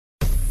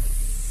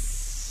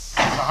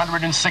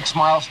106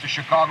 miles to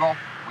Chicago.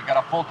 We got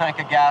a full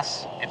tank of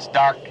gas. It's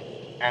dark,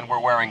 and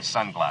we're wearing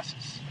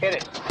sunglasses. Hit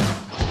it.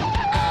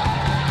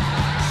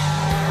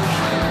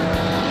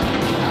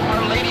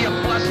 Our Lady of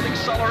Blessed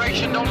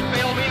Acceleration, don't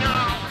fail me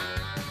now.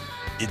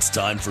 It's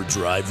time for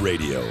Drive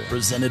Radio,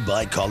 presented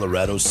by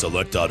Colorado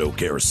Select Auto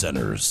Care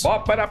Centers.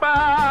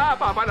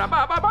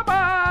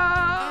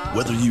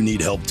 Whether you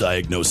need help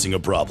diagnosing a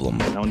problem,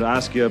 I want to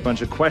ask you a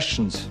bunch of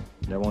questions.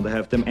 I want to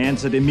have them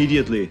answered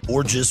immediately.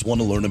 Or just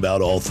want to learn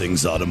about all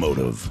things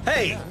automotive.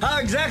 Hey, how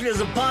exactly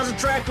does a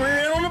Positrack rear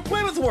end on a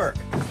Plymouth work?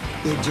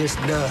 It just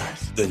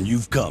does. Then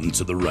you've come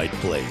to the right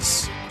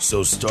place.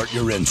 So start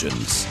your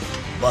engines,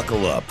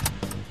 buckle up,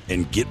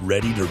 and get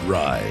ready to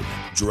ride.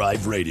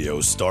 Drive Radio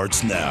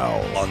starts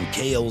now on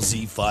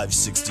KLZ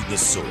 560 The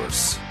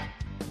Source.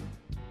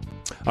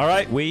 All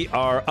right, we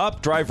are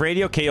up. Drive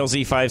Radio,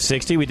 KLZ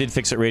 560. We did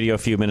Fix It Radio a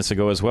few minutes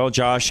ago as well.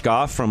 Josh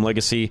Goff from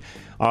Legacy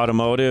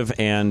Automotive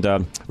and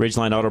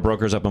Ridgeline Auto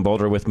Brokers up in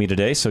Boulder with me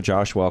today. So,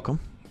 Josh, welcome.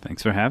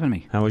 Thanks for having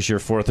me. How was your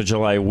 4th of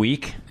July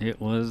week? It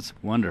was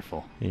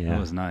wonderful. Yeah. It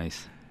was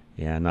nice.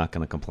 Yeah, not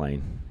going to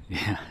complain.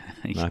 Yeah.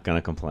 Not going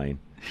to complain.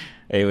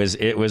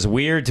 It was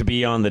weird to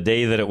be on the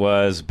day that it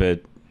was,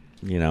 but,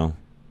 you know,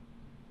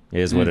 it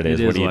is what it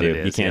is. What do you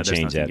do? You can't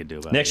change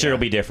that. Next year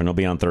it'll be different. It'll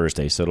be on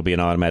Thursday, so it'll be an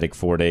automatic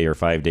 4-day or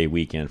 5-day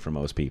weekend for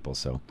most people.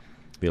 So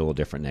it'll be a little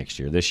different next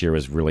year. This year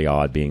was really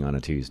odd being on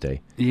a Tuesday.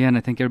 Yeah, and I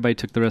think everybody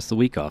took the rest of the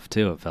week off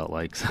too. It felt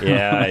like. So.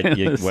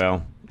 Yeah,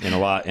 well, in a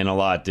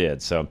lot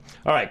did. So,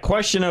 all right.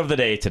 Question of the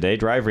day today.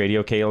 Drive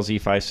Radio, KLZ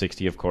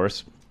 560, of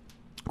course.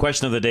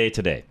 Question of the day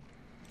today,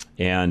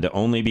 and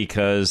only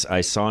because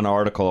I saw an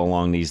article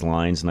along these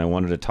lines, and I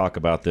wanted to talk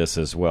about this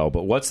as well.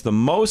 But what's the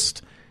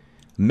most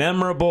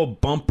memorable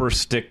bumper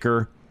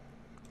sticker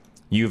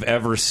you've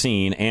ever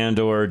seen, and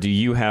or do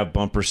you have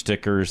bumper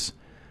stickers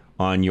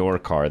on your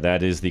car?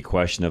 That is the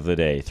question of the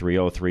day.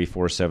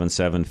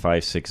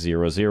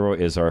 303-477-5600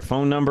 is our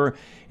phone number.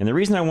 And the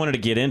reason I wanted to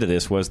get into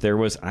this was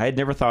I had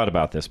never thought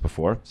about this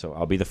before, so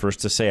I'll be the first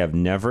to say I've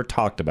never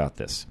talked about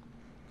this.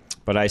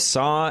 But I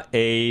saw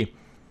a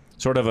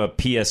sort of a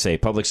PSA,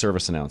 public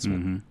service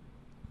announcement. Mm-hmm.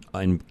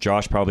 And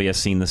Josh probably has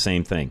seen the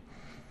same thing.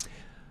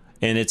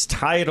 And it's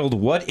titled,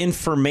 "What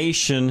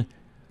Information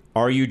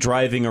Are You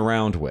Driving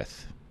Around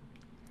With?"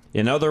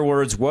 In other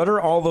words, what are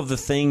all of the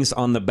things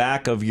on the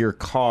back of your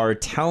car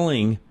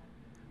telling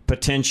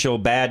potential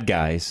bad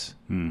guys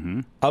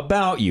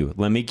about you?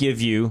 Let me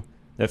give you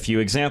a few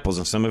examples.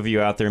 And some of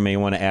you out there may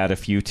want to add a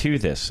few to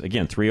this.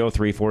 Again,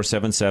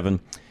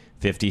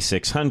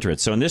 303-477-5600.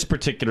 So in this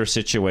particular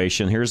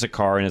situation, here's a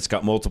car, and it's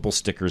got multiple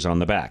stickers on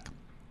the back.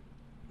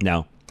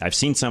 Now, I've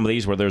seen some of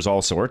these where there's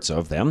all sorts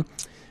of them.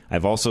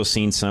 I've also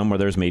seen some where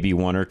there's maybe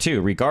one or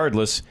two.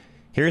 Regardless,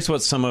 here's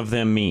what some of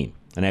them mean.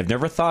 And I've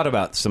never thought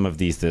about some of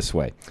these this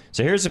way.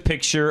 So here's a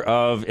picture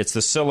it's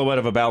the silhouette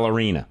of a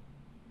ballerina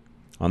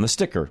on the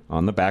sticker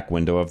on the back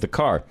window of the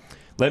car.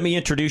 Let me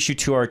introduce you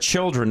to our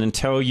children and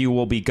tell you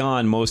we'll be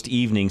gone most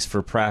evenings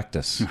for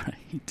practice.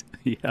 Right.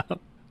 Yeah.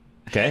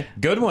 Okay.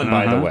 Good one,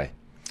 by the way.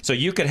 So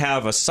you could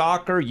have a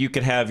soccer, you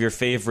could have your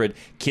favorite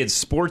kids'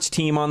 sports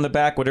team on the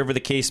back, whatever the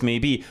case may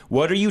be.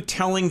 What are you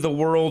telling the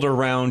world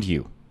around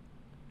you?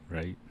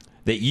 Right.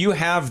 That you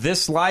have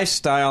this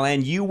lifestyle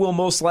and you will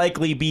most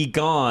likely be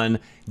gone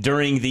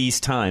during these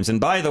times. And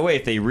by the way,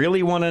 if they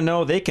really want to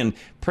know, they can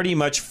pretty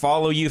much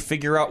follow you,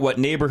 figure out what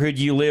neighborhood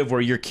you live,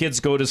 where your kids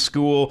go to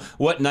school,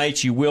 what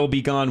nights you will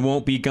be gone,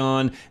 won't be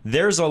gone.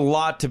 There's a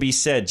lot to be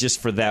said just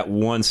for that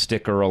one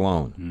sticker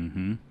alone.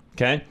 Mm-hmm.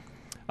 Okay?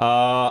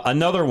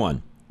 Another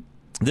one.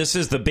 This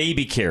is the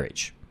baby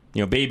carriage.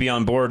 Baby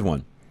on board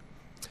one.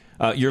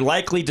 You're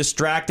likely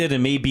distracted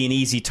and may be an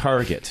easy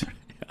target.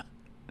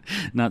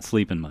 Not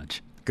sleeping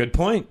much. Good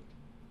point.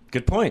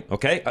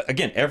 Okay.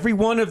 Again, every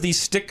one of these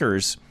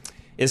stickers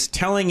is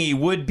telling a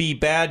would-be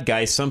bad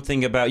guy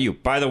something about you.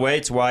 By the way,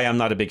 it's why I'm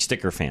not a big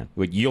sticker fan.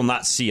 You'll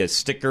not see a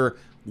sticker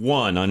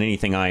one on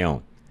anything I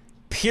own.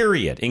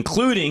 Period.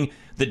 Including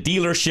the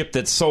dealership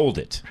that sold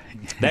it.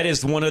 That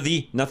is one of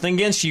the, nothing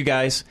against you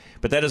guys,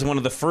 but that is one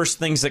of the first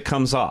things that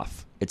comes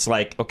off. It's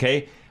like,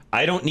 okay,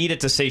 I don't need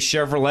it to say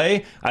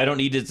Chevrolet. I don't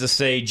need it to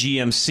say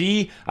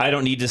GMC. I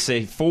don't need to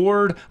say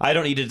Ford. I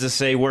don't need it to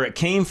say where it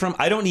came from.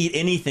 I don't need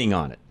anything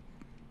on it.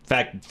 In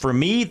fact, for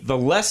me, the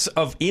less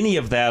of any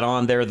of that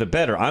on there, the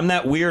better. I'm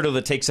that weirdo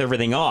that takes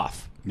everything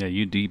off. Yeah,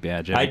 you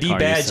debadge it. I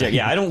debadge it.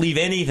 Yeah, I don't leave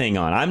anything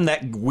on. I'm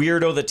that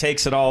weirdo that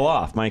takes it all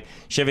off. My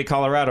Chevy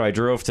Colorado I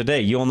drove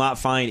today, you'll not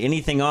find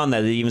anything on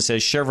that even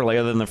says Chevrolet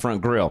other than the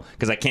front grille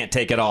because I can't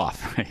take it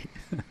off. Right.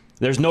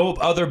 There's no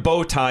other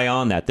bow tie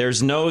on that.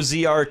 There's no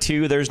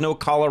ZR2. There's no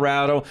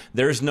Colorado.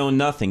 There's no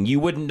nothing.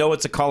 You wouldn't know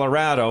it's a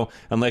Colorado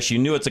unless you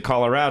knew it's a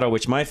Colorado,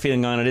 which my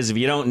feeling on it is if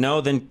you don't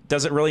know, then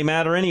does it really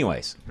matter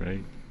anyways?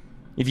 Right.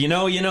 If you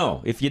know, you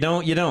know. If you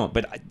don't, you don't.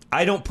 But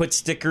I don't put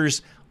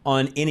stickers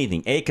on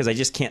anything. A, because I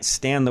just can't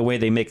stand the way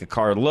they make a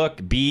car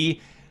look.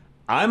 B,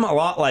 I'm a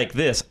lot like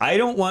this. I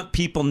don't want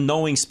people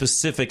knowing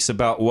specifics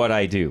about what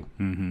I do.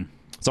 Mm-hmm.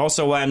 It's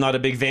also why I'm not a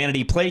big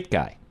vanity plate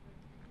guy.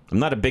 I'm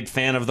not a big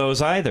fan of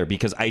those either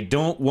because I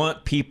don't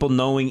want people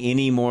knowing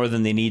any more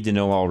than they need to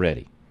know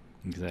already.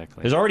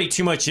 Exactly. There's already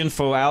too much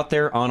info out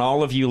there on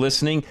all of you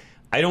listening.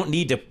 I don't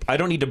need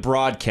to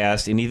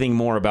broadcast anything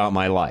more about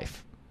my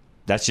life.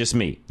 That's just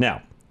me.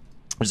 Now,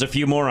 there's a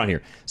few more on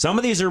here. Some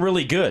of these are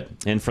really good.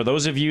 And for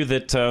those of you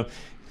that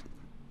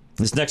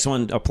this next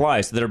one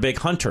applies, that are big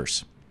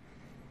hunters.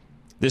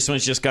 This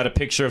one's just got a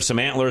picture of some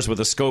antlers with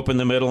a scope in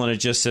the middle, and it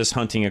just says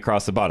hunting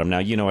across the bottom. Now,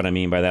 you know what I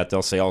mean by that.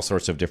 They'll say all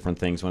sorts of different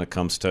things when it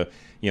comes to,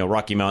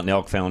 Rocky Mountain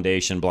Elk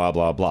Foundation, blah,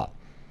 blah, blah.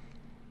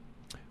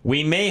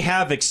 We may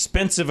have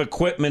expensive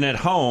equipment at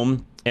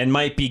home and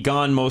might be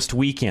gone most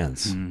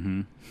weekends.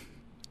 Mm-hmm.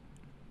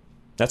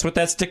 That's what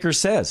that sticker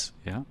says.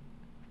 Yeah.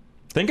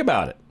 Think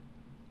about it.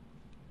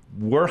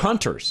 We're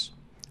hunters.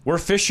 We're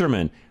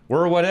fishermen.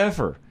 We're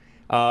whatever.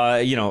 All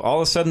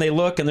of a sudden they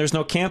look and there's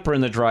no camper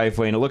in the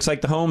driveway and it looks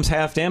like the home's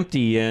half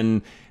empty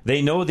and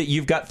they know that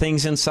you've got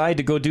things inside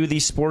to go do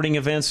these sporting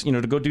events,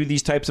 to go do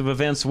these types of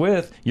events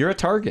with. You're a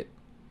target.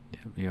 Yeah,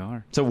 you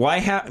are. So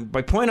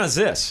my point is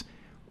this.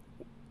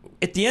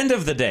 At the end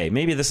of the day,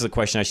 maybe this is a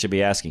question I should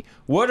be asking.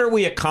 What are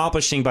we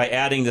accomplishing by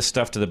adding this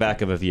stuff to the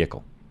back of a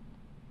vehicle?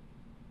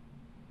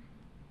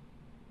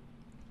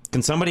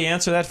 Can somebody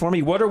answer that for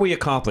me? What are we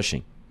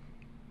accomplishing?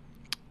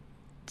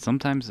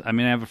 Sometimes, I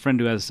have a friend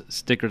who has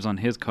stickers on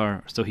his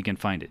car so he can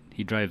find it.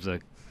 He drives a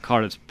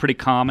car that's pretty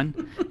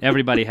common.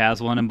 Everybody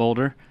has one in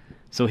Boulder.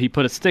 So he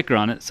put a sticker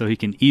on it so he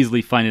can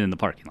easily find it in the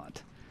parking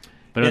lot.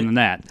 But other than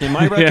that... And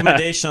my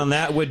recommendation on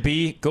that would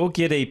be go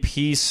get a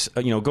piece,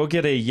 go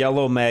get a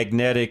yellow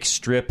magnetic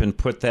strip and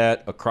put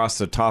that across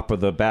the top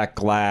of the back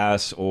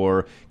glass,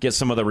 or get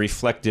some of the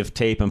reflective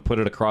tape and put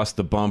it across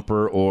the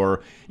bumper, or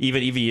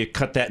even you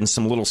cut that in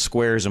some little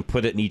squares and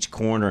put it in each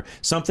corner.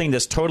 Something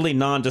that's totally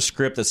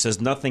nondescript that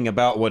says nothing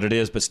about what it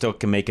is but still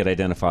can make it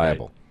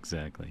identifiable. Right.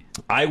 Exactly.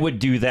 I would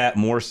do that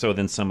more so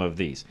than some of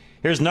these.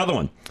 Here's another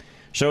one.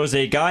 Shows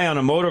a guy on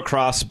a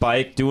motocross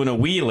bike doing a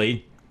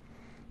wheelie.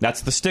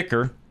 That's the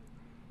sticker.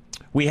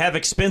 We have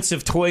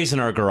expensive toys in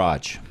our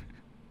garage.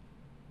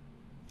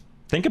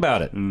 Think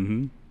about it.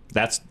 Mm-hmm.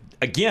 That's,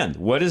 again,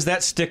 what is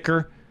that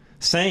sticker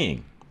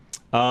saying?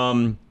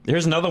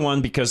 Here's another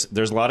one, because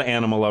there's a lot of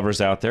animal lovers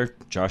out there.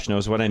 Josh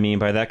knows what I mean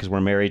by that because we're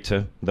married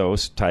to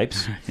those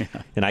types. Yeah.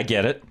 And I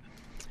get it.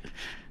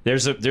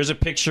 There's a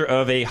picture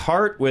of a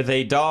heart with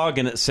a dog,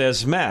 and it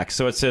says Max.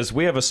 So it says,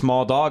 we have a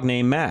small dog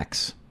named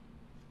Max.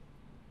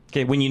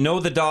 Okay, when you know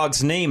the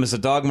dog's name, is the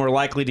dog more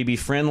likely to be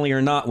friendly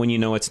or not when you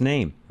know its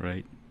name?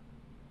 Right.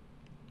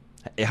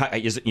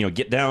 Is it,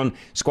 get down,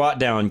 squat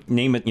down,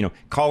 name it,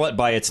 call it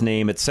by its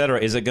name, etc.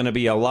 Is it going to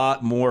be a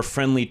lot more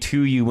friendly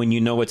to you when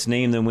you know its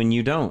name than when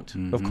you don't?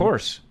 Mm-hmm. Of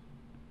course.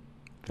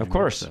 Very of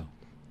course.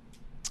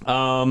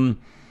 So.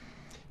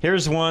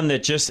 Here's one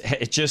that just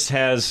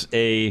has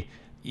a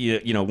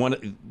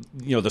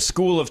the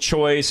school of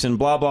choice and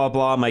blah blah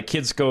blah. My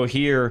kids go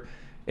here,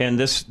 and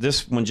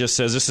this one just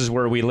says this is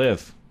where we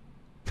live.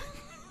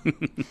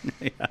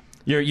 Yeah.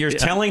 You're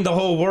telling the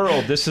whole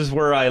world this is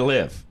where I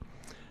live.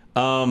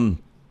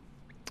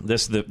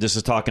 This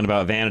is talking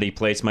about vanity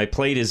plates. My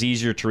plate is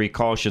easier to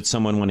recall should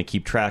someone want to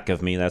keep track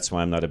of me. That's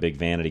why I'm not a big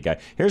vanity guy.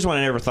 Here's one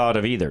I never thought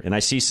of either, and I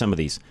see some of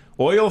these.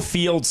 Oil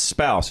field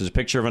spouse. There's a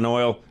picture of an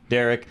oil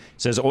derrick. It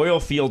says oil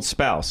field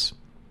spouse.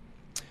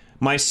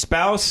 My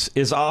spouse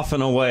is off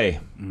and away.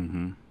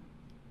 Mm-hmm.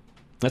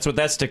 That's what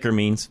that sticker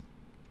means.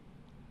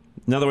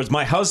 In other words,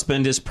 my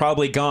husband is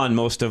probably gone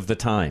most of the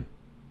time.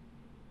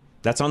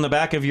 That's on the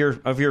back of your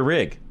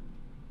rig.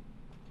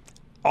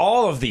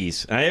 All of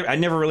these, I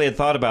never really had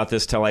thought about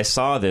this till I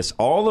saw this.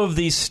 All of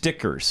these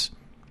stickers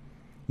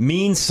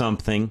mean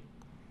something,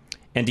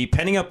 and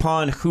depending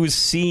upon who's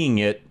seeing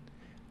it,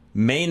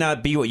 may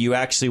not be what you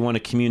actually want to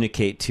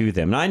communicate to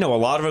them. And I know a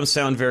lot of them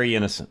sound very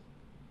innocent.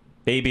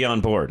 Baby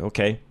on board,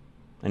 okay.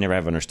 I never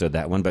have understood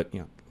that one, but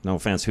no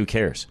offense, who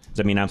cares? Does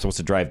that mean I'm supposed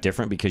to drive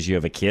different because you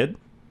have a kid?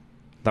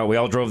 Thought we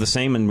all drove the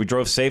same and we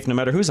drove safe no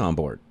matter who's on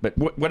board. But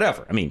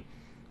whatever. I mean,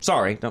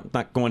 sorry, I'm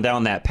not going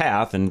down that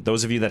path. And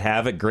those of you that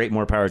have it, great,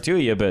 more power to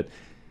you. But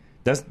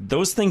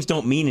those things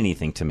don't mean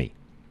anything to me.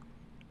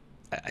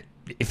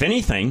 If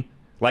anything,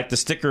 like the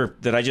sticker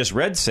that I just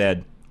read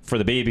said, for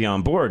the baby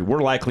on board,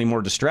 we're likely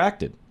more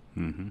distracted.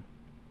 Mm-hmm.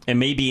 And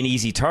maybe an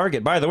easy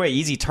target. By the way,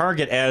 easy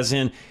target as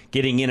in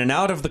getting in and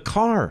out of the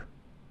car.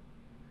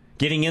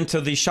 Getting into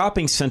the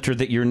shopping center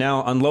that you're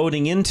now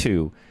unloading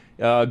into.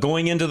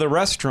 Going into the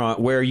restaurant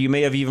where you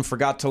may have even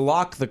forgot to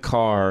lock the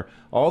car.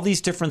 All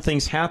these different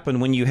things happen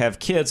when you have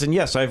kids. And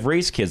yes, I've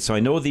raised kids, so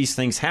I know these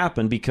things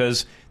happen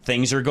because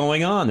things are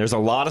going on. There's a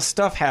lot of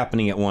stuff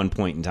happening at one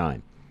point in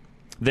time.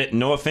 That,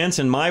 no offense,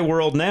 in my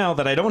world now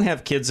that I don't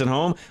have kids at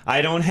home,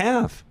 I don't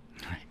have.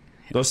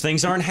 Those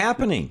things aren't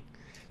happening.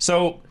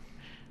 So,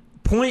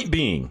 point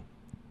being,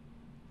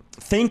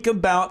 think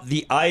about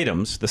the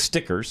items, the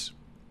stickers,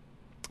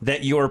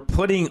 that you're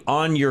putting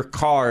on your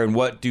car and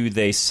what do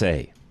they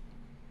say.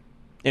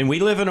 And we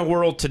live in a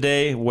world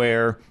today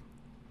where,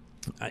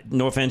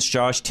 no offense,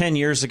 Josh, 10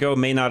 years ago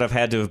may not have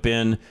had to have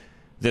been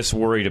this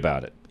worried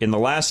about it. In the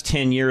last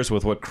 10 years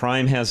with what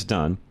crime has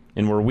done,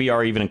 and where we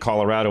are even in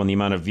Colorado and the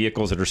amount of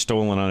vehicles that are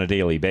stolen on a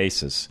daily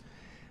basis.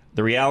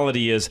 The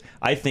reality is,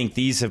 I think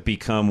these have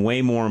become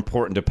way more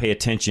important to pay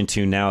attention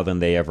to now than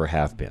they ever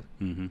have been.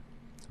 Mm-hmm.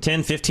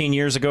 10, 15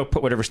 years ago,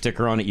 put whatever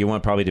sticker on it you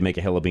want, probably to make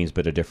a hill of beans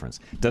bit of difference.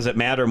 Does it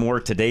matter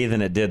more today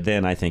than it did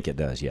then? I think it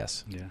does,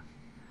 yes. Yeah.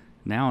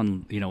 Now,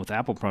 with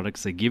Apple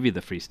products, they give you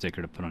the free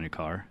sticker to put on your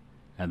car,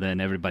 and then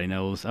everybody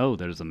knows, oh,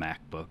 there's a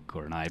MacBook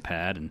or an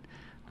iPad, and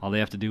all they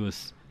have to do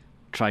is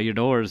try your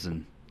doors,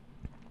 and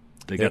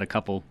they got a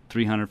couple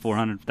 $300,000,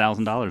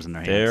 $400,000 in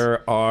their hands.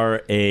 There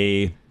are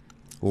a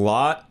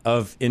lot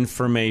of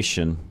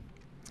information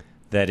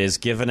that is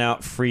given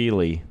out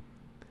freely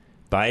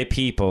by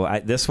people.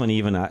 This one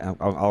even, a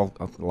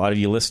lot of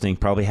you listening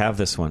probably have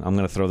this one. I'm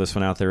going to throw this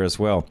one out there as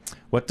well.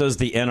 What does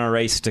the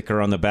NRA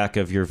sticker on the back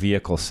of your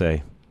vehicle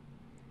say?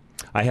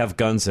 I have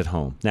guns at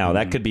home. Now,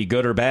 that could be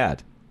good or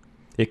bad.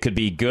 It could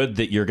be good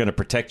that you're going to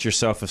protect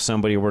yourself if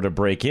somebody were to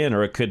break in,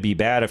 or it could be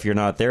bad if you're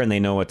not there and they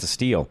know what to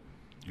steal.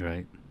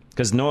 Right.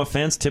 Because no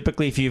offense,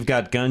 typically if you've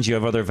got guns, you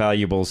have other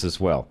valuables as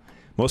well.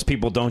 Most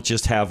people don't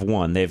just have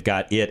one. They've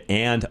got it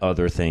and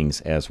other things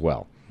as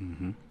well.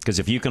 Because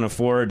if you can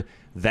afford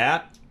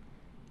that,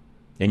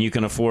 and you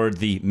can afford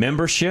the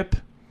membership,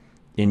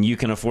 and you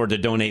can afford to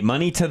donate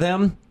money to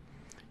them,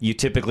 you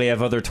typically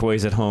have other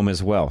toys at home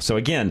as well. So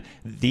again,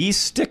 these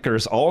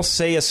stickers all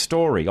say a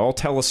story, all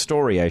tell a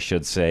story, I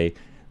should say,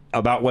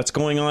 about what's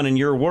going on in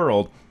your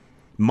world.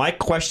 My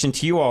question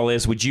to you all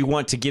is, would you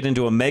want to get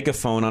into a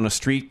megaphone on a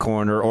street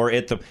corner, or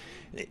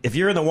if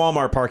you're in the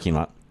Walmart parking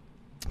lot,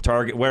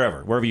 Target,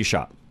 wherever you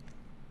shop,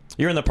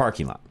 you're in the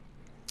parking lot.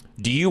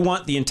 Do you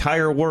want the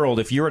entire world,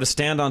 if you were to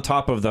stand on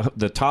top of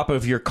the top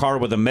of your car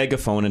with a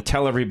megaphone and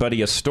tell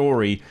everybody a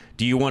story,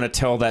 do you want to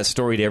tell that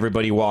story to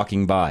everybody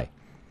walking by?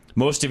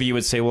 Most of you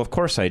would say, well, of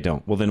course I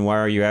don't. Well, then why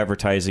are you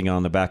advertising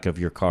on the back of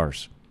your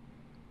cars?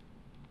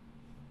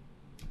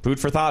 Food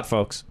for thought,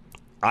 folks.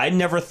 I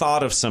never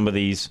thought of some of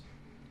these.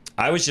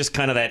 I was just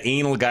kind of that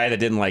anal guy that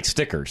didn't like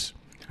stickers.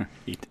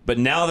 But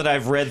now that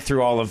I've read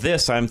through all of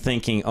this, I'm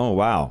thinking, oh,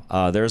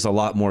 wow, there's a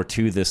lot more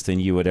to this than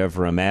you would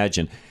ever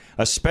imagine.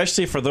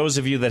 Especially for those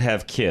of you that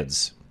have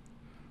kids.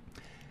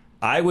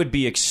 I would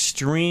be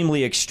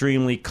extremely,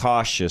 extremely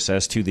cautious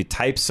as to the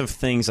types of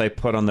things I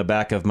put on the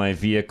back of my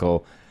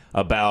vehicle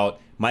about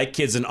my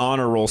kid's an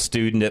honor roll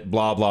student at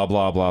blah, blah,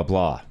 blah, blah,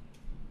 blah.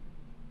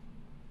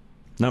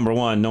 Number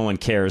one, no one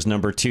cares.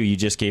 Number two, you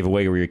just gave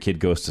away where your kid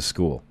goes to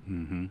school.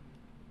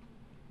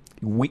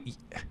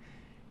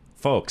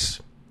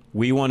 Folks,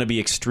 we want to be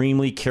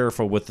extremely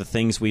careful with the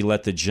things we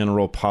let the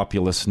general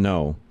populace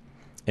know.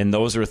 And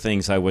those are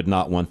things I would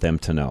not want them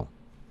to know.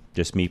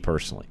 Just me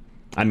personally.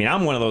 I mean,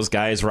 I'm one of those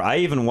guys where I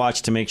even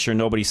watch to make sure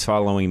nobody's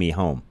following me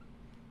home.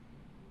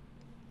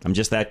 I'm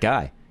just that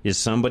guy. Is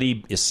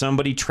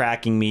somebody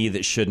tracking me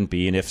that shouldn't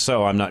be? And if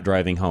so, I'm not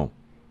driving home.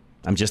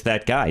 I'm just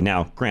that guy.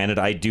 Now, granted,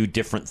 I do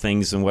different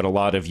things than what a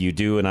lot of you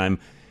do, and I'm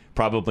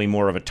probably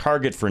more of a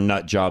target for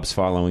nut jobs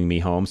following me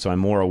home, so I'm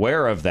more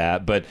aware of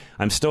that, but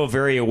I'm still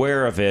very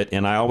aware of it,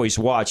 and I always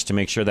watch to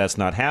make sure that's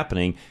not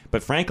happening.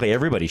 But frankly,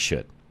 everybody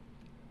should.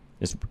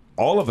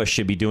 All of us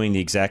should be doing the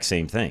exact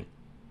same thing.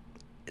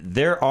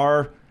 There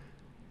are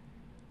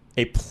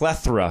a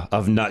plethora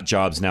of nut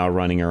jobs now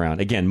running around.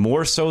 Again,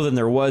 more so than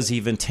there was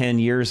even 10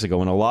 years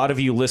ago, and a lot of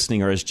you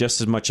listening are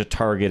just as much a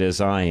target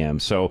as I am.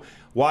 So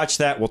watch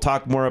that. We'll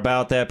talk more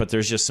about that, but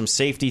there's just some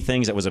safety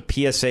things. That was a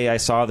PSA I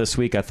saw this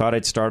week I thought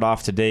I'd start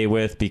off today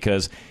with,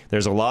 because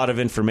there's a lot of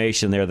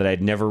information there that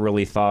I'd never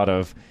really thought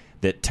of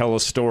that tell a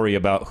story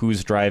about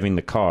who's driving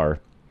the car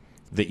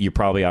that you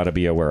probably ought to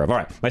be aware of. All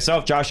right,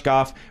 myself, Josh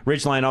Goff,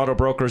 Ridgeline Auto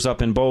Brokers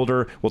up in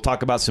Boulder. We'll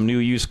talk about some new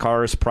used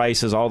cars,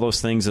 prices, all those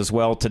things as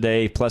well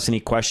today, plus any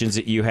questions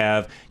that you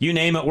have. You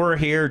name it, we're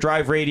here.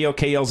 Drive Radio,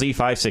 KLZ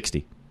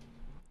 560.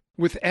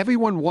 With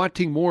everyone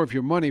wanting more of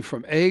your money,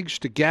 from eggs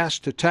to gas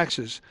to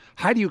taxes,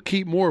 how do you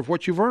keep more of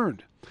what you've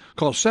earned?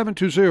 Call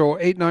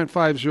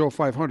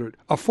 720-895-0500,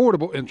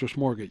 Affordable Interest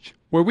Mortgage,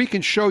 where we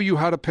can show you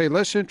how to pay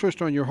less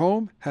interest on your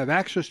home, have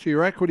access to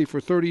your equity for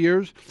 30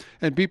 years,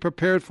 and be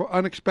prepared for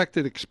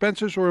unexpected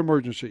expenses or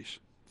emergencies.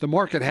 The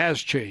market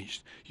has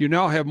changed. You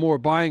now have more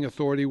buying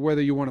authority,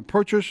 whether you want to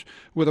purchase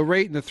with a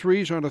rate in the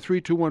threes on a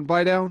 3-2-1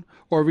 buy-down,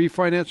 or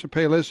refinance and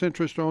pay less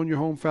interest to own your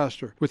home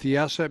faster with the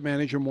Asset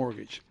Manager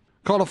Mortgage.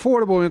 Call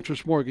Affordable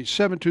Interest Mortgage,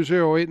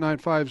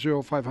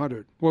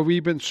 720-895-0500, where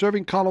we've been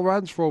serving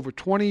Coloradans for over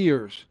 20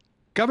 years.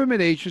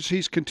 Government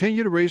agencies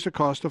continue to raise the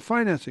cost of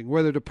financing,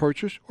 whether to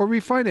purchase or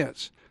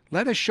refinance.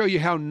 Let us show you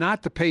how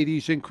not to pay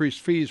these increased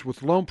fees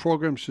with loan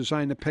programs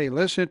designed to pay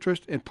less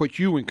interest and put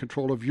you in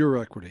control of your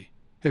equity.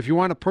 If you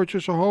want to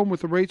purchase a home with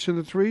the rates in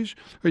the threes,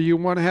 or you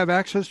want to have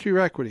access to your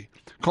equity,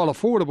 call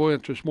Affordable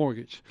Interest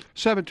Mortgage,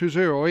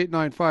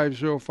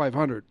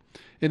 720-895-0500.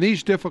 In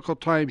these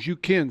difficult times, you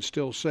can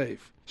still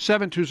save.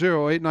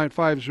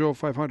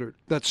 720-895-0500.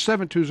 That's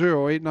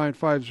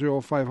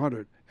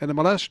 720-895-0500. And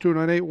MLS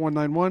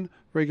 298191,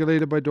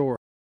 regulated by DORA.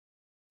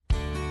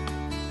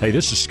 Hey,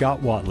 this is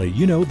Scott Watley.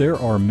 You know, there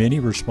are many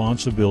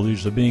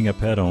responsibilities of being a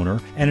pet owner,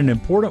 and an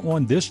important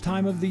one this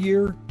time of the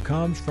year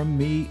comes from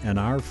me and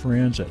our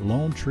friends at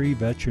Lone Tree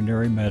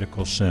Veterinary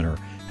Medical Center.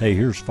 Hey,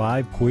 here's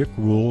 5 quick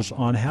rules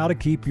on how to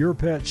keep your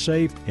pet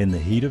safe in the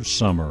heat of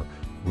summer.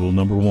 Rule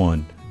number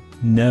 1,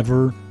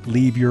 never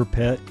leave your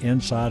pet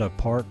inside a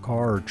parked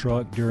car or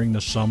truck during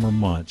the summer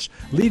months.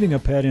 Leaving a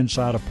pet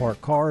inside a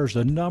parked car is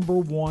the number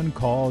 1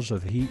 cause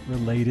of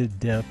heat-related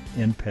death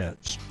in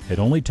pets. It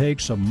only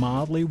takes a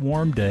mildly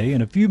warm day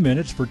and a few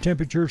minutes for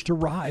temperatures to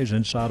rise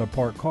inside a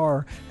parked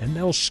car, and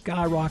they'll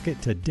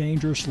skyrocket to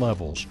dangerous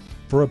levels.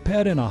 For a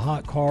pet in a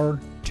hot car,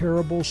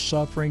 terrible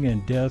suffering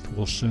and death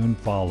will soon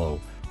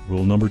follow.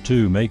 Rule number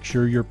 2, make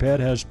sure your pet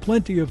has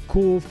plenty of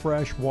cool,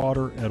 fresh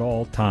water at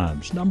all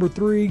times. Number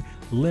 3,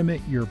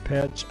 limit your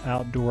pet's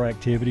outdoor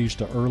activities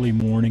to early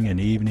morning and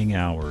evening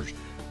hours.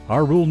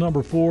 Our rule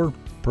number 4,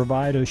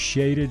 provide a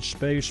shaded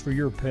space for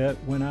your pet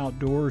when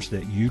outdoors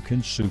that you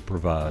can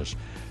supervise.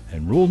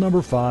 And rule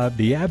number 5,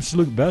 the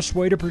absolute best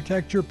way to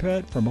protect your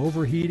pet from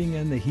overheating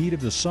in the heat of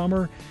the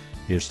summer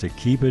is to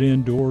keep it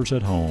indoors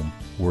at home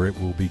where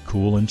it will be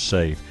cool and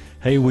safe.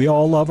 Hey, we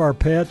all love our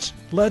pets.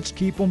 Let's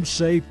keep them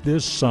safe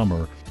this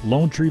summer.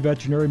 Lone Tree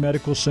Veterinary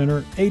Medical Center,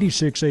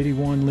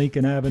 8681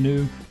 Lincoln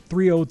Avenue,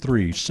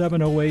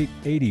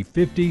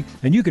 303-708-8050.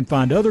 And you can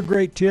find other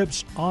great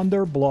tips on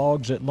their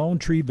blogs at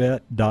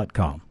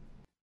lonetreevet.com.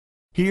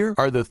 Here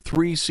are the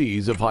 3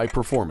 C's of high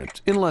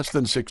performance in less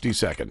than 60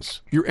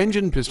 seconds. Your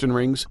engine piston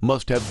rings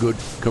must have good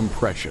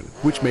compression,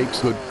 which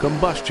makes good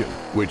combustion,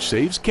 which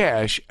saves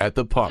cash at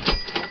the pump.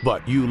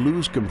 But you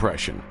lose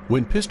compression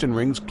when piston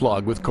rings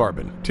clog with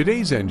carbon.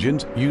 Today's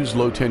engines use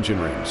low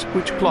tension rings,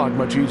 which clog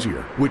much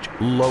easier, which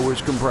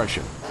lowers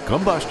compression,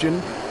 combustion,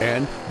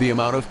 and the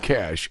amount of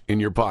cash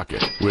in your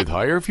pocket, with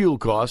higher fuel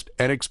cost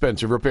and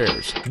expensive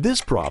repairs.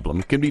 This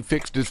problem can be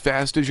fixed as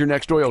fast as your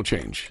next oil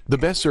change. The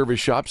best service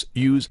shops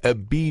use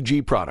a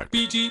BG product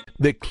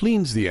that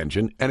cleans the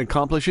engine and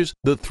accomplishes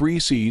the 3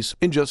 C's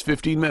in just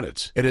 15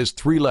 minutes. It has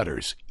 3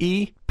 letters,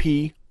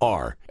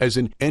 EPR, as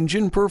in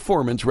Engine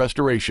Performance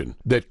Restoration,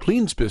 that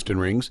cleans piston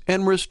rings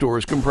and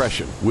restores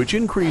compression, which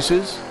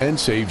increases and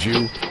saves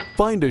you.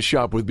 Find a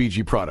shop with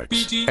BG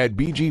products at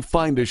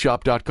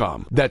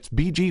bgfindashop.com. That's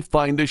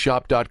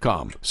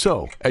bgfindashop.com.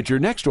 So, at your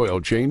next oil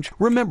change,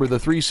 remember the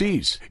 3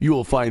 C's. You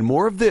will find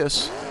more of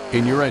this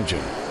in your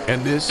engine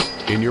and this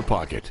in your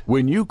pocket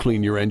when you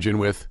clean your engine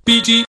with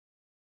BG.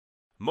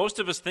 Most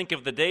of us think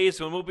of the days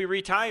when we'll be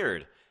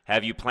retired.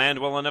 Have you planned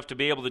well enough to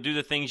be able to do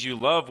the things you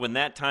love when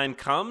that time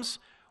comes?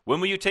 When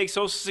will you take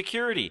Social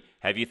Security?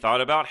 Have you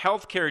thought about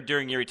health care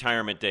during your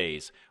retirement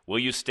days? Will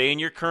you stay in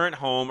your current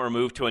home or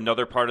move to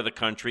another part of the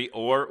country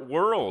or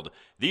world?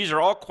 These are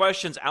all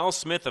questions Al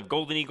Smith of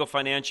Golden Eagle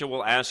Financial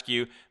will ask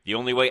you. The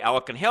only way Al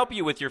can help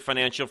you with your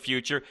financial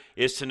future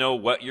is to know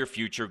what your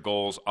future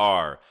goals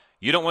are.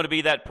 You don't want to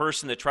be that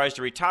person that tries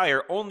to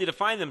retire only to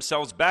find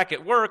themselves back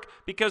at work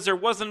because there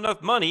wasn't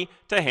enough money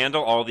to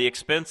handle all the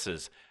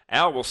expenses.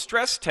 Al will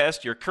stress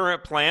test your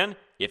current plan,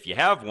 if you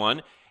have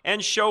one,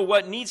 and show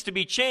what needs to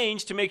be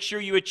changed to make sure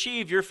you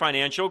achieve your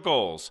financial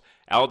goals.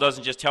 Al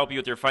doesn't just help you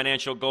with your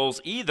financial goals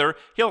either,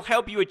 he'll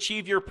help you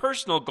achieve your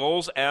personal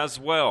goals as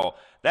well.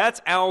 That's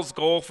Al's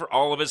goal for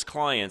all of his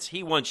clients.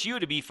 He wants you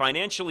to be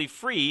financially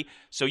free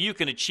so you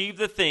can achieve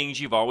the things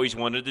you've always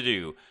wanted to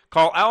do.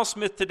 Call Al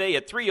Smith today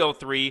at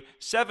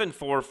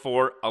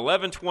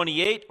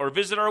 303-744-1128 or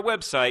visit our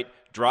website,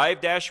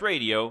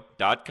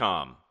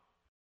 drive-radio.com.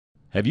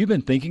 Have you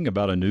been thinking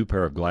about a new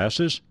pair of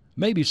glasses?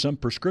 Maybe some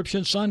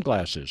prescription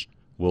sunglasses?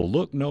 Well,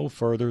 look no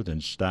further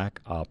than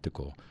Stack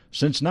Optical.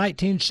 Since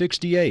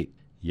 1968,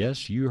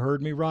 yes, you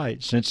heard me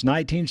right, since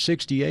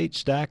 1968,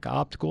 Stack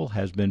Optical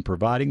has been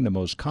providing the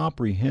most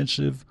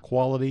comprehensive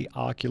quality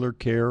ocular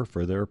care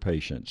for their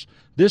patients.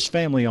 This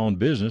family-owned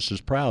business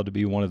is proud to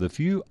be one of the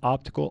few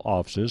optical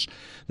offices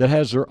that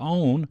has their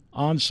own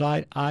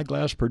on-site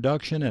eyeglass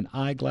production and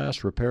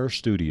eyeglass repair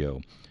studio.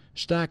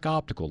 Stack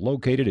Optical,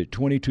 located at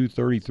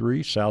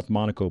 2233 South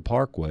Monaco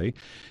Parkway,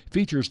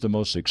 features the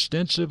most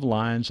extensive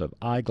lines of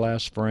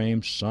eyeglass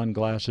frames,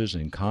 sunglasses,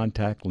 and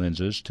contact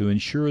lenses to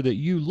ensure that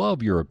you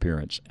love your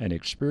appearance and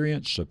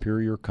experience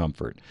superior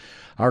comfort.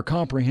 Our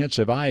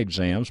comprehensive eye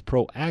exams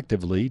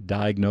proactively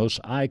diagnose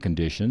eye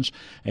conditions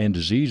and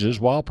diseases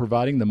while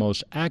providing the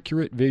most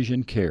accurate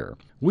vision care.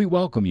 We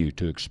welcome you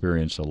to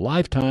experience a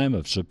lifetime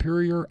of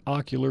superior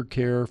ocular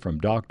care from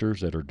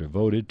doctors that are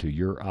devoted to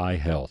your eye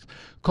health.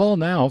 Call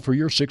now for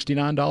your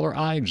 $69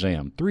 eye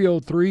exam,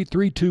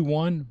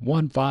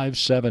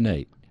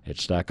 303-321-1578. At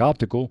Stack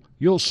Optical,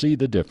 you'll see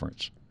the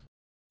difference.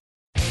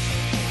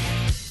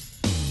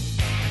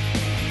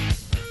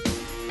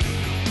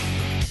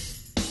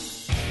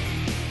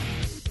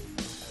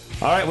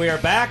 All right, we are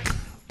back.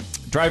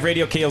 Drive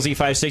Radio, KLZ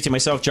 560,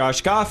 myself,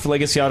 Josh Goff,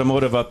 Legacy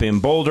Automotive up in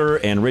Boulder,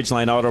 and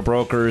Ridgeline Auto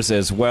Brokers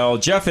as well.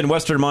 Jeff in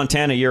Western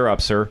Montana, you're up,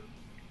 sir.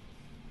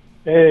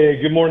 Hey,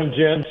 good morning,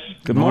 gents.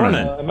 Good morning.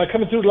 Am I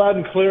coming through loud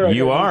and clear?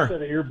 You are. I got a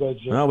set of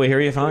earbuds. Well, we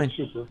hear you fine.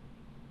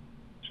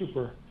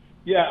 Super.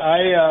 Yeah,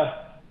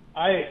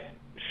 I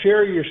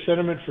share your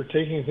sentiment for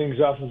taking things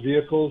off of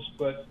vehicles,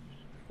 but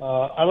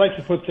I like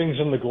to put things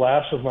on the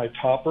glass of my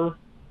topper.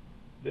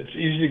 It's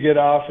easy to get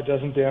off. It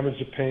doesn't damage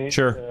the paint.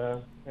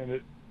 Sure.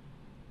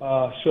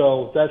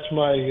 So that's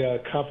my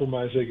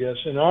compromise, I guess.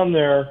 And on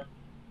there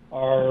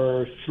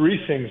are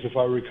 3 things, if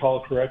I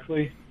recall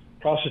correctly.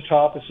 Across the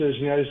top, it says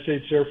United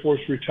States Air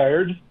Force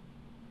retired.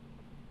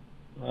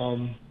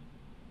 On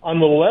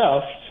the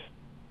left,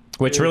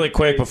 which really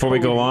quick before we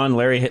go on,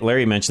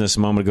 Larry mentioned this a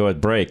moment ago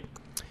at break.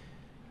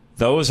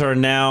 Those are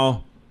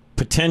now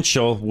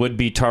potential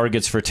would-be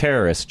targets for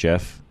terrorists,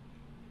 Jeff.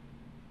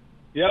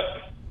 Yep.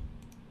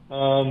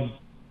 I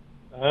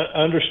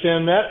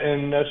understand that,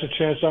 and that's a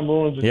chance I'm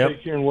willing to take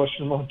here in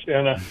western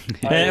Montana.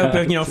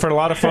 And, for a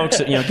lot of folks,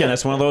 again,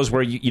 that's one of those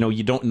where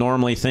you don't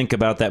normally think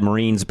about that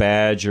Marines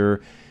badge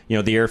or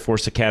the Air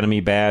Force Academy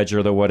badge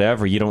or the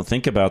whatever. You don't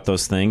think about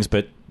those things,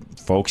 but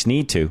folks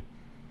need to.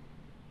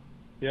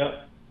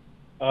 Yeah.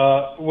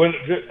 As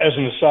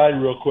an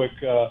aside, real quick,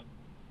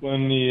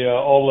 when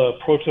all the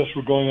protests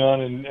were going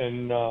on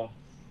in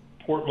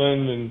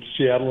Portland and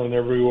Seattle and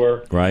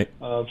everywhere, right?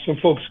 Some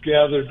folks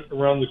gathered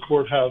around the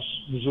courthouse,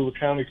 Missoula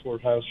County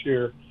Courthouse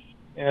here,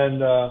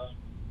 and all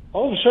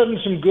of a sudden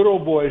some good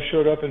old boys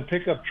showed up in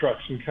pickup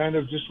trucks and kind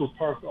of just were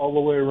parked all the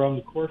way around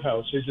the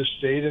courthouse. They just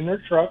stayed in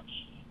their trucks.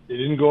 They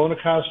didn't go and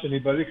accost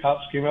anybody.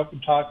 Cops came up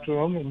and talked to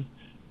them, and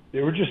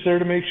they were just there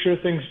to make sure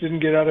things didn't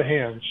get out of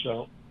hand.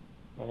 So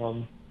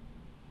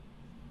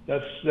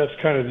that's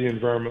kind of the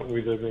environment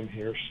we live in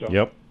here. So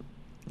Yep.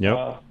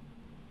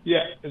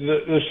 Yeah,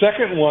 the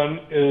second one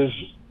is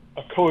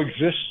a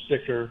coexist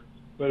sticker,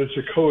 but it's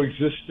a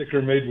coexist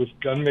sticker made with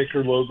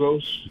gunmaker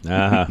logos.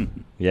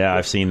 Yeah,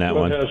 I've seen that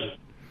one.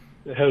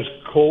 It has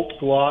Colt,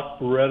 Glock,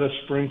 Beretta,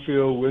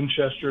 Springfield,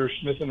 Winchester,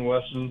 Smith &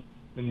 Wesson,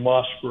 and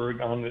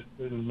Mossberg on it,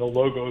 and the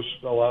logos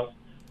spell out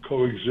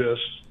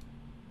coexist.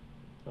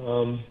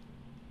 And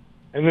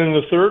then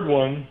the third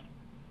one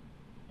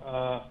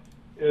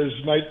is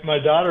my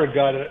daughter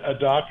got a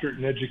doctorate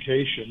in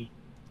education,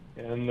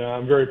 and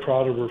I'm very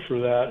proud of her for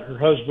that. Her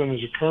husband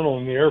is a colonel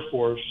in the Air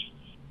Force,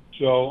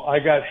 so I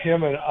got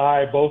him and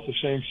I both the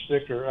same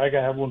sticker. I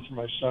have one for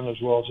my son as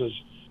well. It says,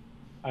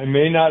 I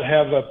may not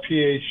have a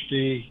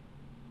PhD,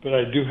 but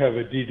I do have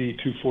a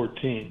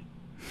DD-214.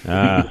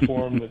 The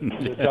form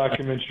that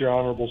documents your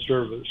honorable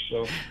service.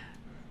 So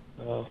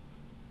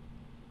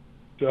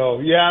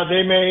yeah,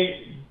 they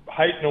may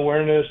heighten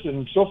awareness,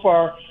 and so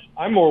far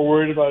I'm more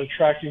worried about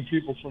attracting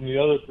people from the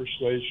other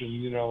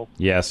persuasion.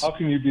 Yes. How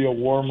can you be a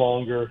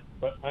warmonger?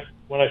 But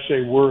when I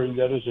say worry,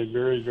 that is a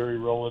very, very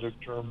relative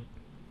term.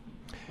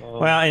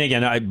 Well, and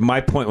again,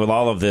 my point with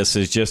all of this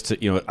is just,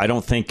 I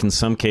don't think in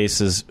some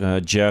cases,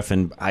 Jeff,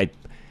 and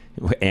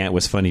it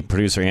was funny,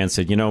 producer Ann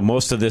said,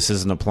 most of this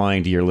isn't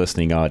applying to your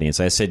listening audience.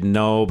 I said,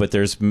 no, but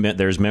there's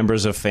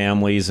members of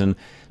families and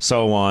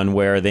so on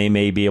where they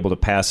may be able to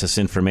pass this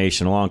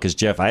information along. Because,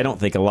 Jeff, I don't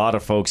think a lot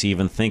of folks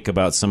even think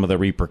about some of the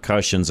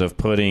repercussions of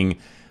putting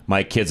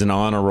my kid's an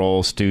honor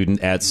roll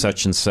student at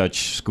such and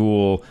such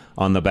school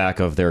on the back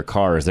of their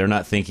cars. They're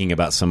not thinking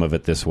about some of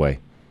it this way.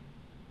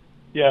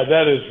 Yeah,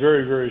 that is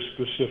very, very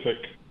specific.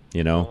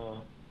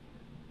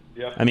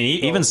 Yeah. I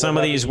mean, even some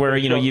of these where,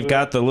 you've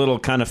got the little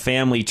kind of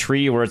family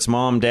tree where it's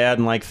mom, dad,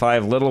 and like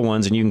 5 little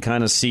ones, and you can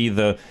kind of see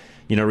the,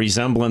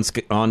 resemblance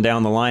on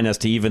down the line as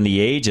to even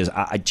the ages.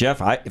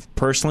 Jeff,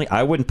 personally,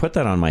 I wouldn't put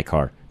that on my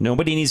car.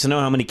 Nobody needs to know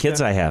how many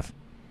kids I have.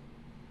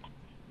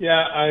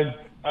 Yeah,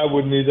 I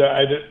wouldn't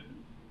either.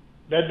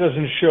 That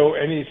doesn't show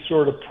any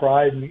sort of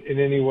pride in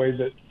any way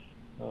that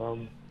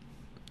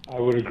I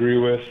would agree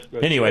with.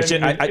 But anyway,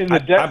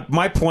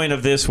 my point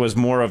of this was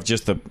more of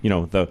just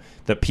the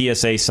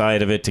PSA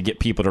side of it to get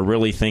people to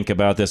really think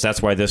about this.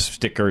 That's why this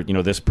sticker,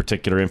 this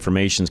particular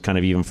information is kind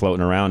of even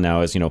floating around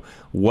now. Is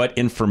what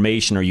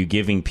information are you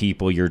giving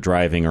people you're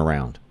driving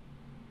around?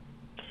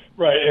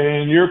 Right, and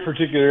in your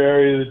particular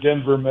area, the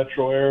Denver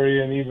metro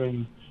area, and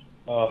even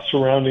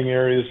surrounding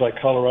areas like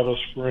Colorado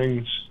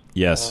Springs.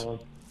 Yes,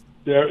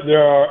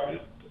 there are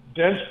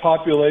dense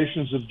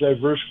populations of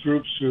diverse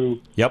groups who.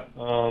 Yep.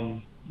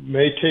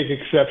 May take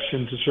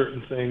exception to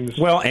certain things.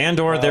 Well,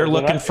 or they're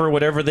looking for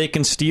whatever they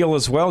can steal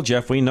as well,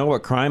 Jeff. We know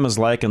what crime is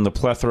like and the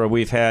plethora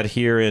we've had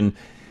here in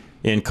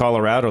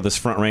Colorado, this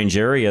Front Range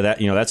area. That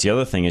that's the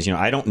other thing is,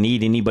 I don't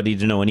need anybody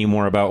to know any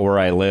more about where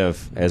I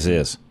live as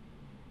is.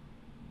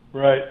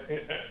 Right.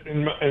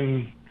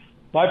 In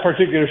my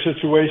particular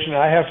situation,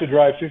 I have to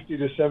drive 50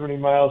 to 70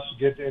 miles to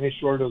get to any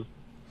sort of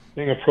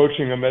thing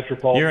approaching a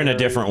metropolitan area. You're in a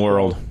different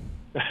world.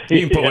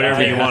 You can put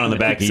whatever you want on the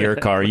back of your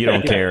car. You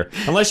don't care.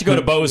 Unless you go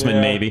to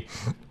Bozeman, maybe.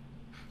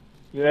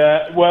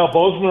 Yeah, well,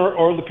 Bozeman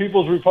or the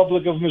People's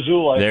Republic of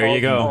Missoula. There you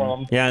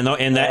go. Yeah, no,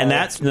 and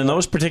that's in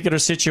those particular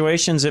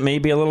situations, it may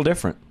be a little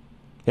different.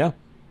 Yeah.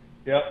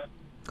 Yep.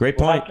 Great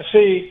point. We'll have to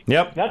see.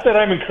 Yep. Not that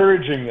I'm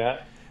encouraging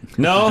that.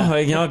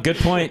 No, good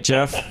point,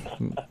 Jeff.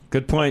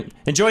 Good point.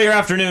 Enjoy your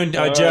afternoon,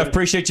 Jeff.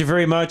 Appreciate you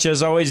very much,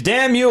 as always.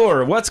 Dan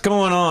Muir, what's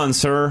going on,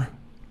 sir?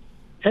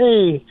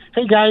 Hey,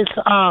 guys.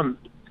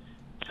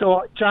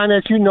 So, John,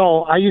 as you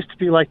know, I used to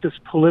be like this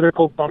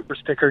political bumper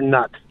sticker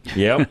nut.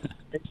 Yep.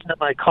 I had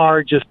my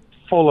car just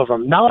full of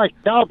them. Now,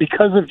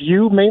 because of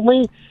you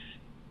mainly,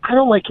 I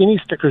don't like any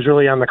stickers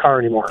really on the car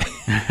anymore.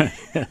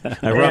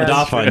 I rubbed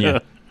off on you.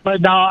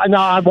 But now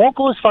I won't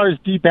go as far as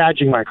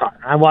debadging my car.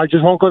 I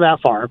just won't go that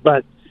far.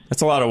 But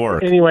that's a lot of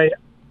work. Anyway,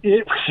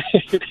 it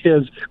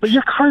is. But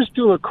your cars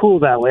do look cool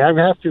that way. I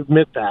have to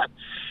admit that.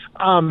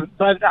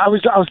 But I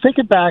was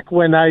thinking back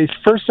when I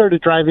first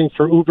started driving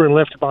for Uber and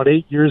Lyft about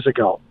 8 years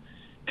ago.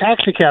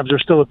 Taxi cabs are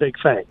still a big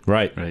thing.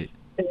 Right.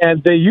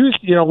 And they used,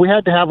 we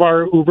had to have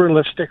our Uber and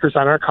Lyft stickers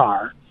on our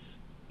car.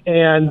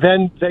 And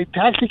then the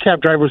taxi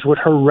cab drivers would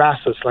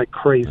harass us like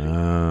crazy.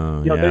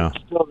 Oh, They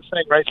still the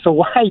thing, right? So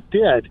what I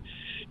did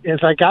is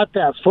I got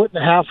that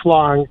 1.5 foot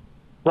long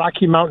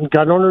Rocky Mountain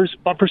Gun Owners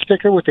bumper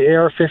sticker with the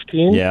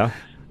AR-15. Yeah.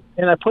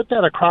 And I put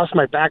that across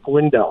my back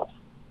window.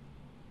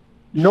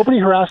 Nobody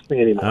harassed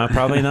me anymore.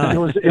 Probably not.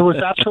 It was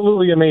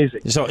absolutely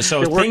amazing. So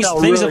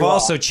things have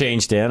also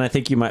changed, Dan. I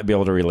think you might be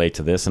able to relate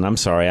to this, and I'm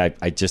sorry,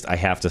 I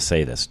have to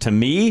say this. To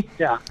me,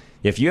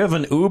 if you have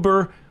an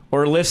Uber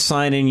or Lyft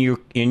sign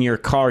in your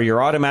car,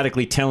 you're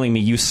automatically telling me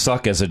you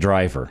suck as a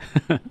driver.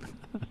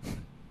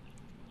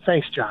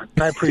 Thanks, John.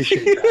 I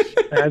appreciate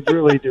that. I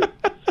really do.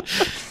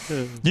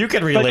 You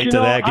can relate to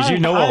that because you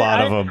know a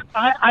lot of them.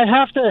 I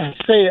have to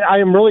say I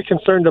am really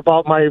concerned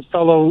about my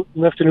fellow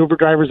Lyft and Uber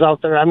drivers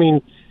out there. I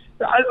mean,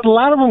 a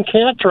lot of them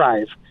can't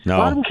drive. No. A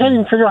lot of them can't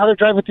even figure out how to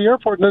drive at the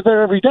airport, and they're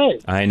there every day.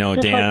 I know,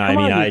 It's Dan.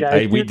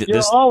 like,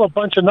 you're all a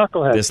bunch of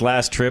knuckleheads. This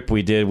last trip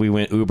we did, we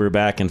went Uber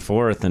back and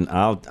forth, and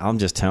I'm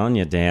just telling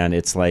you, Dan,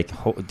 it's like,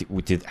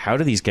 how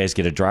do these guys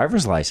get a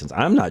driver's license?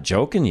 I'm not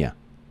joking you.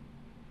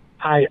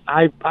 I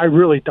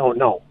really don't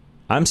know.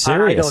 I'm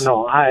serious.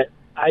 I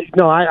don't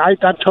know. I'm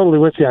totally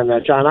with you on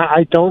that, John.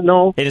 I don't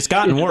know. It has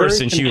gotten worse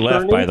since you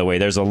left, by the way.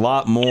 There's a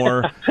lot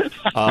more.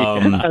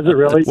 Has it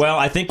really? Well,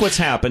 I think what's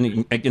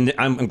happened, and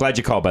I'm glad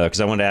you called, by the way,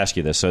 because I wanted to ask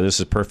you this, so this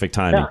is perfect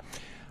timing.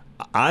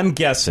 Yeah. I'm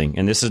guessing,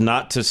 and this is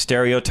not to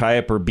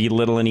stereotype or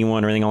belittle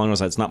anyone or anything along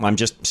those lines. I'm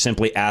just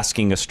simply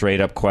asking a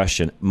straight-up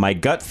question. My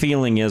gut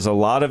feeling is a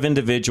lot of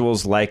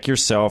individuals like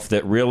yourself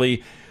that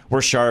really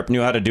were sharp,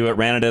 knew how to do it,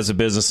 ran it as a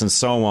business, and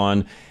so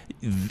on,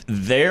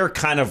 they're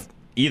kind of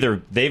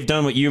either they've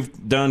done what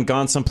you've done,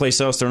 gone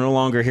someplace else, they're no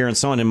longer here, and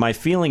so on. And my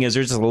feeling is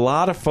there's just a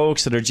lot of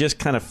folks that are just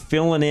kind of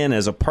filling in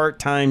as a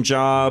part-time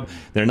job.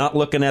 They're not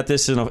looking at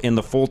this in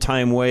the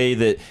full-time way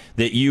that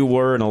you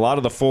were, and a lot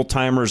of the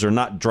full-timers are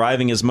not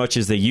driving as much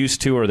as they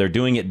used to, or they're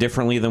doing it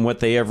differently than what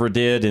they ever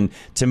did. And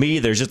to me,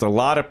 there's just a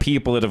lot of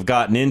people that have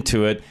gotten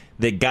into it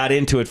that got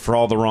into it for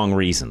all the wrong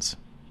reasons.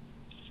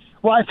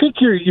 Well, I think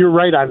you're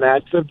right on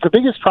that. The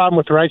biggest problem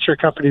with the rideshare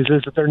companies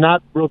is that they're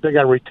not real big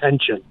on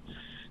retention.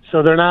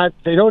 So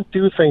they don't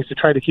do things to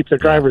try to keep their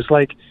drivers.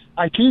 Like,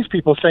 I tease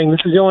people saying this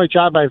is the only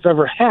job I've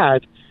ever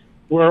had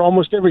where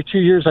almost every 2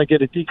 years I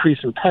get a decrease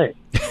in pay.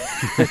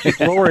 It's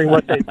lowering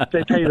what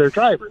they pay their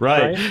drivers.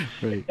 Right.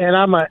 And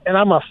I'm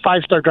a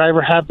 5-star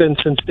driver, have been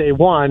since day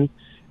one,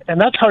 and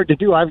that's hard to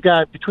do. I've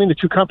got, between the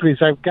two companies,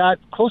 I've got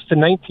close to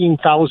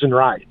 19,000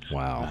 rides.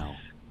 Wow.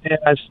 And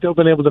I've still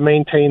been able to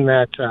maintain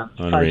that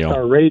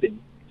 5-star rating.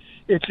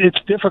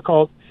 It's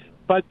difficult.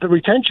 But the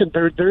retention,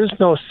 there is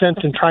no sense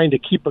in trying to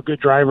keep a good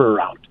driver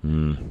around,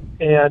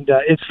 and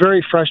it's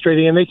very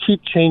frustrating. And they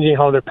keep changing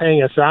how they're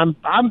paying us. I'm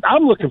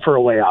looking for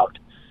a way out.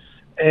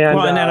 And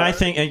I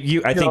think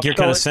you're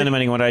kind of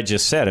sentimenting what I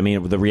just said. I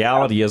mean, the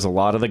reality is a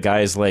lot of the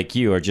guys like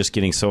you are just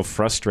getting so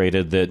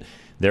frustrated that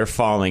they're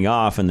falling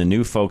off, and the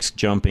new folks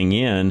jumping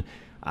in.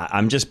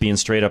 I'm just being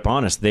straight up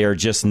honest. They are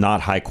just not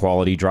high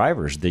quality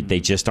drivers. They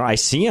just are. I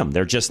see them.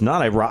 They're just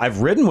not.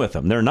 I've ridden with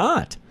them. They're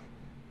not.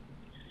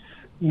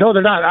 No,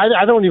 they're not.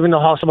 I don't even know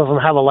how some of them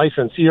have a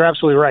license. You're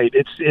absolutely right.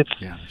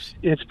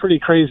 It's pretty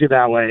crazy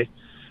that way.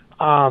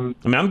 I'm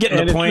getting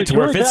to the point to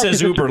where if it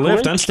says Uber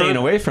Lyft, I'm staying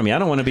away from you. I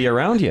don't want to be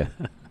around you.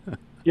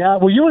 Yeah,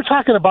 well, you were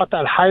talking about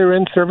that higher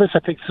end service. I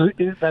think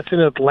that's in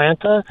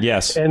Atlanta.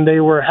 Yes. And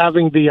they were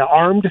having the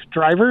armed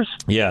drivers.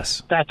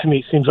 Yes. That to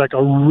me seems like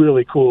a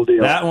really cool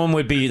deal.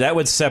 That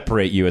would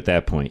separate you at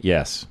that point.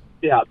 Yes.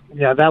 Yeah,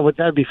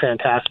 that'd be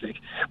fantastic.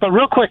 But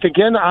real quick,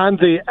 again on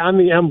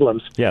the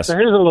emblems. Yes. So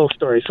here's a little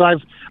story. So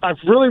I've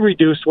really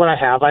reduced what I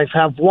have. I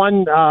have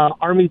one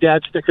Army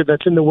Dad sticker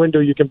that's in the window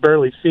you can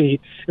barely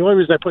see. The only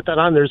reason I put that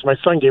on there is my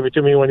son gave it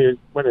to me when he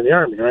went in the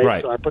Army, right?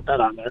 Right. So I put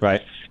that on there.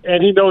 Right.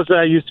 And he knows that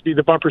I used to be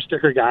the bumper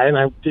sticker guy, and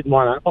I didn't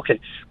want to.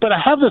 Okay. But I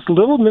have this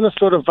little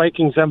Minnesota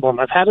Vikings emblem.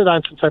 I've had it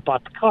on since I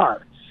bought the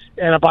car,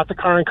 and I bought the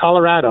car in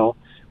Colorado.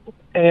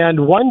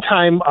 And one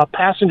time, a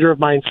passenger of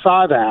mine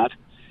saw that.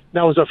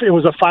 Now, it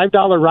was a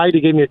 $5 ride.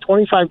 He gave me a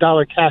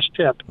 $25 cash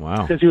tip.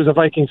 Wow. Because he was a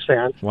Vikings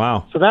fan.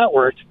 Wow. So that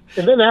worked.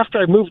 And then after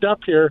I moved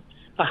up here,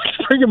 I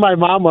was bringing my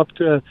mom up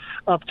to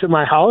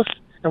my house,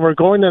 and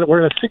we're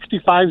in a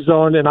 65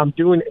 zone, and I'm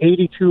doing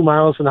 82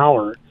 miles an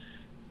hour.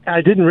 And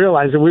I didn't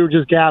realize it. We were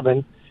just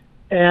gabbing.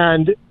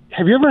 And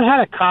have you ever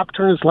had a cop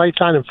turn his lights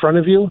on in front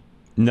of you?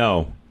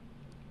 No.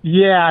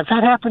 Yeah,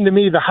 that happened to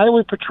me. The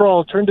highway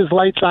patrol turned his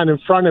lights on in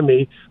front of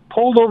me,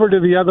 pulled over to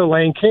the other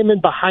lane, came in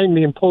behind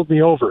me, and pulled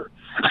me over.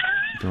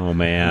 Oh,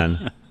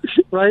 man.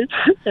 Right?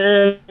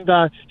 And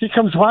he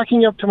comes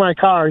walking up to my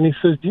car, and he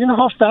says, "Do you know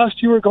how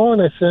fast you were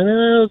going?" I said,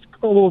 "I was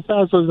going a little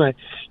fast, wasn't I?"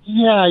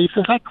 "Yeah." He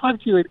says, "I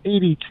clocked you at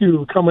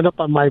 82 coming up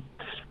on my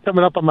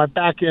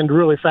back end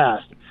really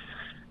fast."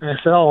 And I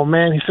said, "Oh,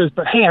 man." He says,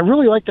 "But, hey, I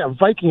really like that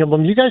Viking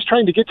emblem. You guys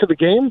trying to get to the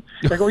game?"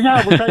 I go,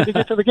 "Yeah, we're trying to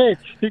get to the game."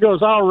 He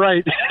goes, "All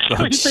right." So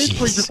he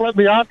basically just let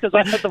me off because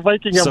I had the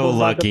Viking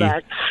emblem on the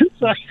back.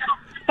 So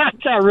I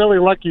got really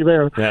lucky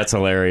there. That's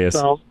hilarious.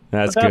 So,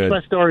 that's good. That's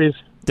my stories.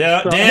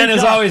 Dan, hey,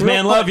 as Josh, always,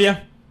 man, love you.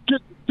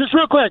 Just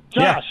real quick,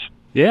 Josh.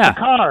 Yeah. The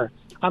car.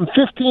 I'm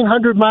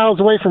 1,500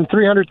 miles away from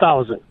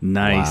 300,000.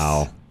 Nice.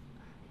 Wow.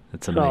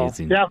 That's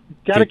amazing. So, yeah,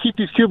 got to keep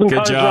these Cuban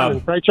cars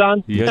running. Right,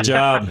 John? Good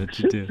job.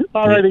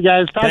 All righty,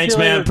 guys. Talk Thanks, to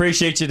you man. later.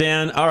 Appreciate you,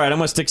 Dan. All right, I'm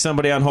going to stick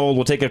somebody on hold.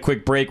 We'll take a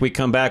quick break. We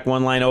come back.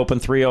 One line open,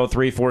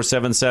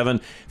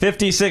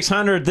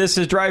 303-477-5600. This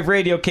is Drive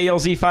Radio,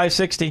 KLZ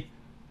 560.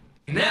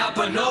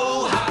 Napa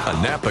know-how. A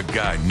Napa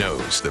guy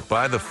knows that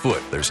by the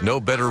foot, there's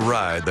no better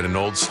ride than an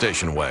old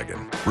station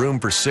wagon. Room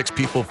for 6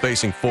 people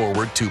facing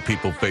forward, 2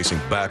 people facing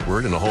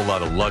backward, and a whole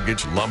lot of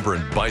luggage, lumber,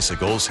 and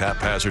bicycles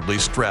haphazardly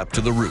strapped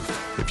to the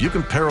roof. If you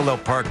can parallel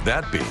park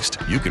that beast,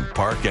 you can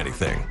park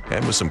anything.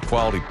 And with some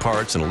quality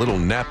parts and a little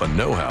Napa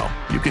know-how,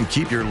 you can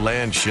keep your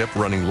land ship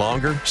running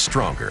longer,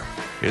 stronger.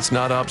 It's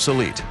not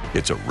obsolete.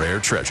 It's a rare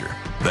treasure.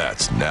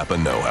 That's Napa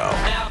know-how.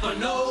 Napa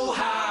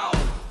know-how.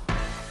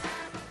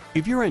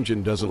 If your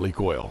engine doesn't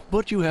leak oil,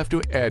 but you have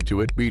to add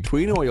to it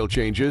between oil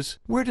changes,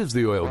 where does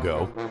the oil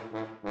go?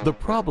 The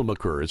problem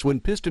occurs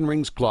when piston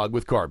rings clog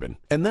with carbon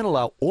and then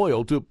allow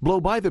oil to blow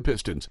by the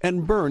pistons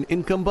and burn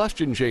in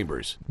combustion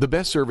chambers. The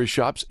best service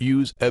shops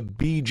use a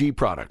BG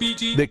product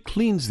that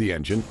cleans the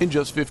engine in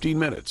just 15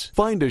 minutes.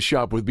 Find a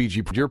shop with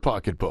BG in your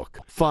pocketbook.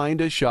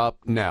 Find a shop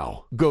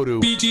now. Go to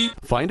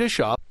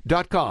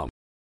findashop.com.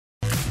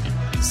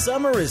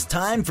 Summer is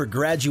time for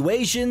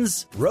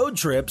graduations, road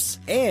trips,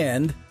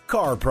 and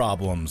car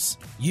problems.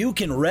 You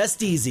can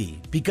rest easy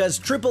because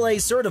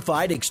AAA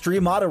certified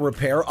Extreme Auto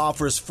Repair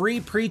offers free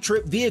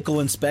pre-trip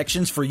vehicle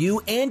inspections for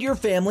you and your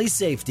family's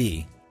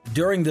safety.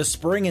 During the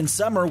spring and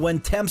summer when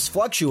temps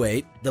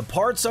fluctuate, the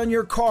parts on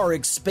your car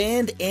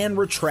expand and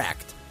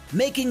retract,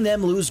 making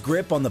them lose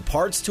grip on the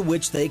parts to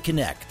which they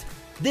connect.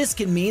 This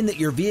can mean that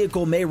your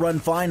vehicle may run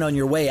fine on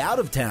your way out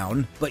of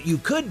town, but you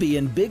could be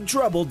in big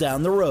trouble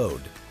down the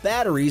road.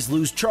 Batteries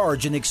lose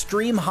charge in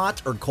extreme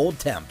hot or cold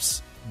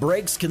temps.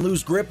 Brakes can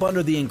lose grip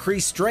under the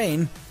increased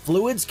strain,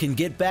 fluids can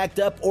get backed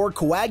up or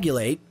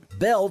coagulate,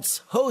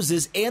 belts,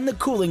 hoses, and the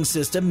cooling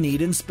system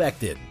need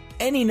inspected.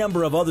 Any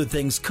number of other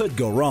things could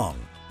go wrong.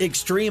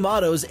 Extreme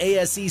Auto's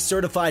ASE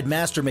certified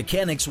master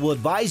mechanics will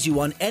advise you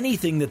on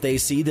anything that they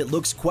see that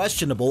looks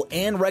questionable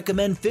and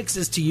recommend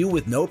fixes to you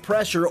with no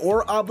pressure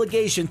or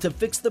obligation to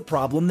fix the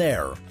problem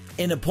there.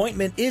 An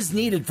appointment is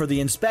needed for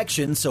the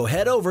inspection, so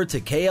head over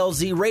to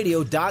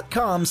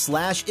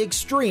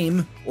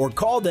klzradio.com/extreme or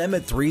call them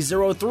at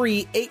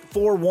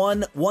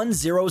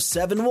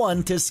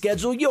 303-841-1071 to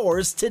schedule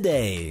yours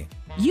today.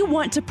 You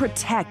want to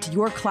protect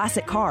your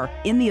classic car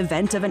in the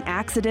event of an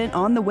accident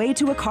on the way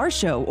to a car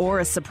show or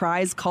a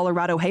surprise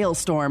Colorado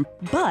hailstorm,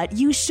 but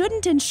you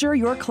shouldn't insure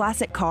your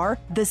classic car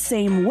the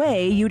same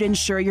way you'd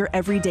insure your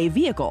everyday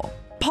vehicle.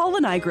 Paul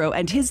Lenigro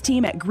and his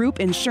team at Group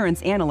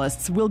Insurance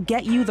Analysts will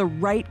get you the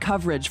right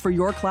coverage for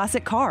your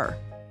classic car.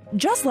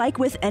 Just like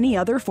with any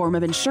other form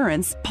of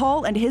insurance,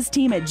 Paul and his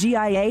team at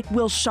GIA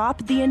will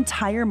shop the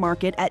entire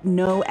market at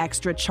no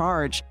extra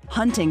charge,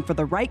 hunting for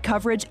the right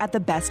coverage at the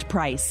best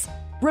price.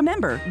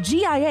 Remember,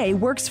 GIA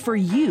works for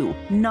you,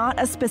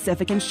 not a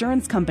specific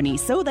insurance company,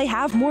 so they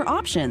have more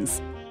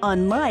options.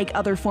 Unlike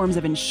other forms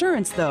of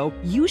insurance, though,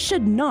 you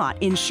should not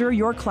insure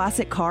your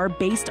classic car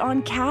based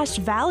on cash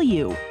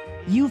value.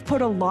 You've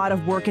put a lot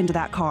of work into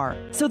that car,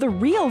 so the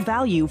real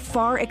value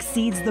far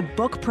exceeds the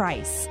book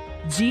price.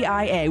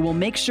 GIA will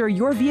make sure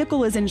your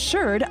vehicle is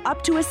insured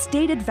up to a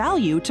stated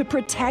value to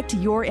protect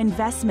your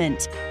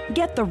investment.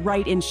 Get the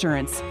right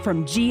insurance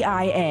from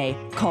GIA.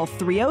 Call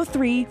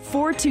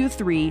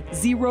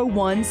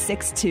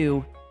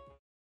 303-423-0162.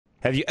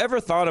 Have you ever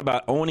thought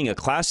about owning a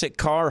classic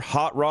car,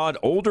 hot rod,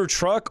 older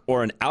truck,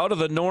 or an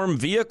out-of-the-norm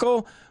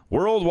vehicle?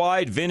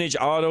 Worldwide Vintage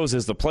Autos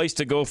is the place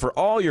to go for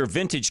all your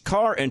vintage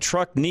car and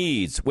truck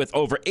needs. With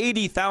over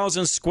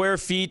 80,000 square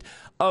feet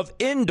of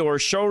indoor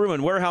showroom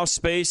and warehouse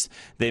space,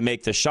 they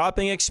make the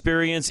shopping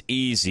experience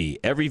easy.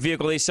 Every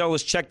vehicle they sell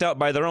is checked out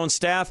by their own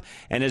staff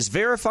and is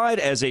verified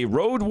as a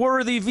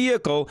roadworthy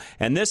vehicle,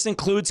 and this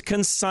includes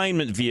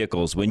consignment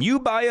vehicles. When you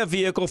buy a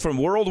vehicle from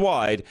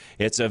Worldwide,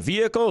 it's a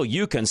vehicle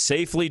you can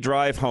safely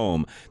drive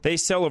home. They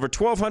sell over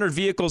 1,200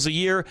 vehicles a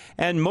year,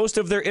 and most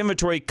of their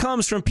inventory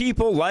comes from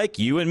people like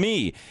you and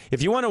me.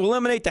 If you want to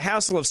eliminate the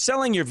hassle of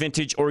selling your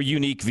vintage or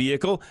unique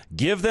vehicle,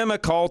 give them a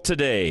call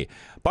today.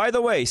 By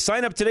the way,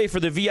 sign up today for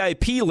the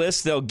VIP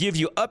list. They'll give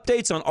you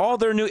updates on all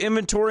their new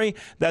inventory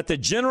that the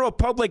general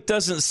public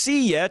doesn't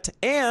see yet,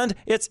 and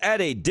it's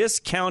at a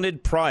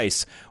discounted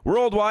price.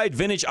 Worldwide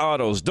Vintage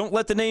Autos. Don't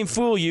let the name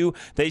fool you.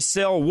 They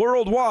sell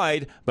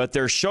worldwide, but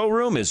their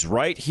showroom is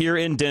right here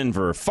in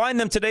Denver. Find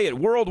them today at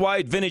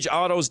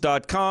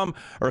worldwidevintageautos.com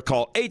or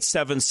call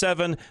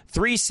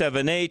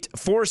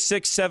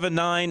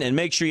 877-378-4679 and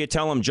make sure you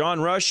tell them John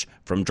Rush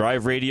from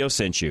Drive Radio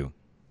sent you.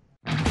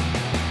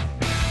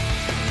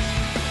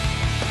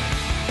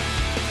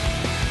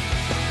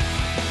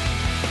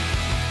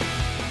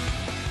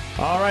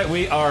 All right,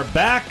 we are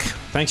back.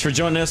 Thanks for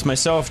joining us.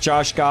 Myself,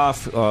 Josh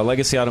Goff,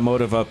 Legacy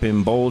Automotive up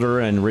in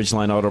Boulder, and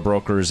Ridgeline Auto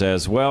Brokers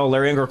as well.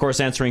 Larry Inger, of course,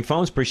 answering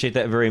phones. Appreciate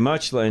that very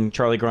much. And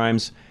Charlie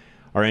Grimes,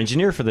 our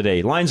engineer for the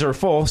day. Lines are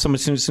full. As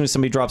soon as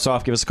somebody drops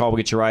off, give us a call. We'll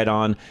get you right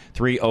on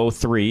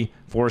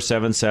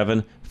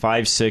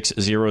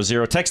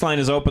 303-477-5600. Text line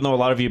is open, though. A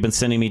lot of you have been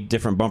sending me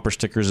different bumper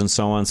stickers and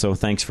so on, so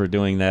thanks for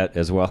doing that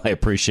as well. I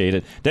appreciate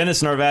it.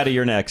 Dennis Narvada,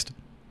 you're next.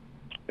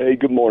 Hey,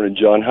 good morning,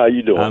 John. How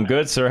you doing? I'm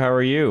good, sir. How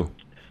are you?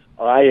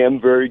 I am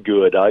very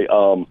good. I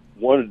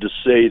wanted to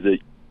say that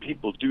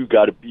people do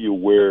got to be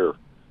aware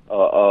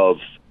of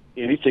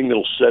anything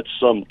that'll set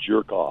some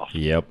jerk off.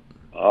 Yep.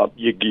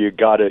 You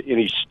got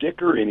any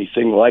sticker,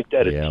 anything like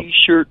that, a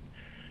T-shirt.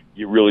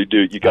 You really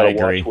do. You got to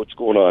watch what's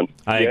going on.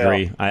 I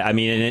agree. I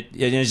mean,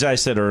 and as I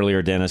said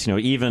earlier, Dennis,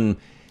 even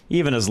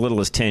as little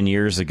as 10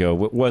 years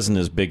ago, it wasn't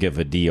as big of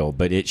a deal,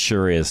 but it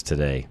sure is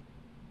today.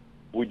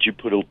 Would you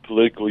put a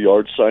political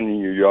yard sign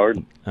in your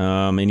yard?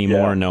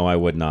 Anymore? Yeah. No, I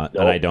would not.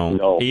 No, and I don't.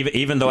 No.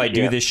 Even though I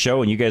do this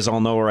show and you guys all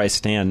know where I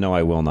stand, no,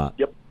 I will not.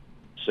 Yep.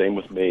 Same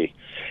with me.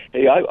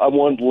 Hey, I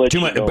wanted to let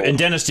you know. And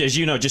Dennis, as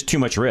you know, just too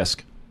much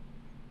risk.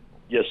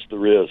 Yes,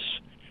 there is.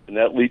 And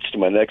that leads to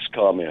my next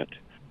comment.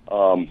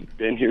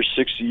 Been here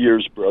 60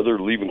 years, brother,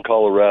 leaving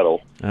Colorado.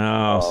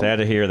 Oh, sad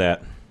to hear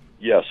that.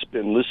 Yes,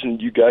 been listening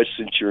to you guys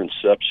since your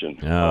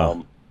inception.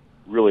 Oh.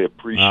 Really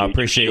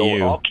appreciate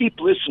you. I'll keep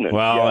listening.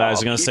 Well, I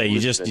was going to say, you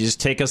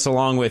just take us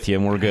along with you,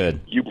 and we're good.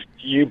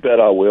 You bet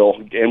I will,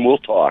 and we'll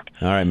talk.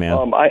 All right,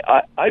 man.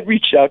 I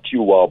reached out to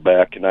you a while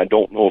back, and I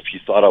don't know if you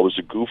thought I was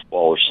a goofball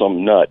or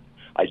some nut.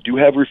 I do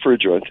have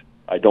refrigerant.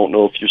 I don't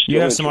know if you're still.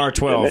 You have some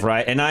R12,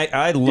 right? And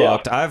I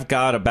looked. Yeah. I've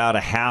got about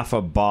a half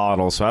a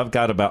bottle, so I've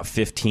got about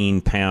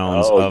 15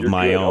 pounds of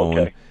my own.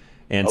 Okay.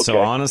 And so,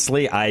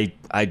 honestly, I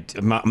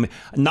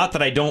not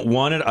that I don't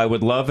want it, I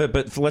would love it,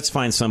 but let's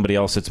find somebody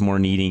else that's more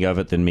needing of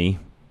it than me.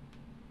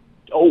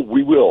 Oh,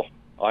 we will.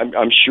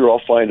 I'm sure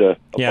I'll find a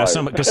yeah,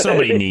 because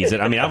somebody needs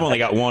it. I mean, I've only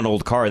got one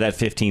old car. That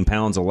 15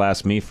 pounds will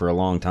last me for a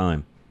long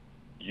time.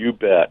 You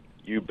bet.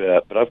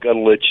 But I've got to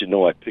let you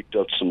know I picked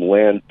up some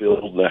land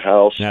building the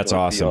house. That's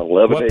awesome.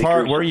 What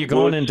part? Where are you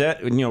going in debt?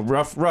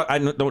 Rough. I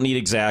don't need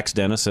exacts,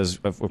 Dennis,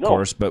 of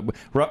course. But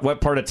what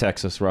part of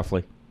Texas,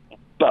 roughly?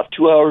 About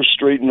 2 hours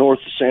straight north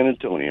of San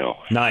Antonio.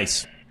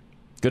 Nice.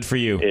 Good for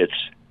you. It's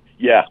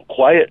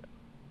quiet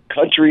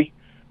country.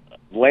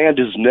 Land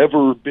has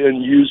never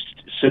been used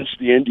since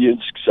the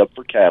Indians, except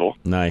for cattle.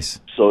 Nice.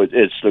 So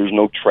there's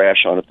no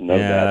trash on it. None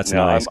of that. That's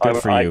nice. Good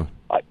for you.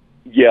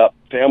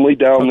 Family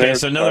down there. Okay,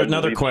 so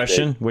another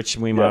question, which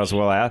we might as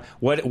well ask.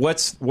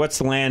 What's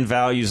the land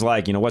values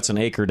like? What's an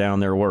acre down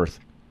there worth?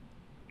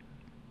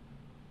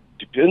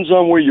 Depends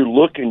on where you're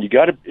looking.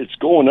 It's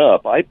going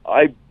up. I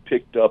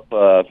picked up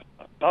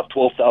about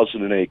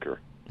 $12,000 an acre.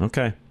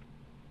 Okay.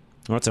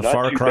 Well, it's a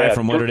far cry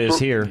from what it is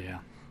here.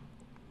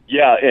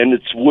 Yeah, and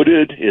it's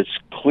wooded. It's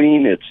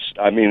clean. It's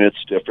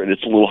different.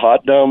 It's a little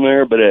hot down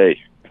there, but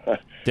hey.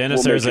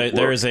 Dennis,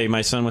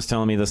 my son was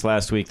telling me this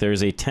last week,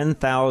 there's a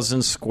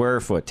 10,000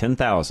 square foot,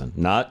 10,000,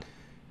 not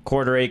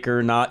quarter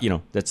acre, not,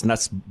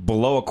 that's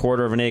below a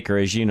quarter of an acre,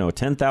 as you know,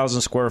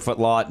 10,000 square foot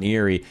lot in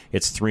Erie,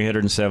 it's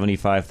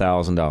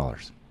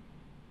 $375,000.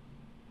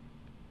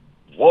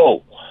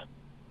 Whoa.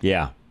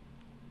 Yeah.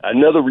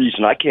 Another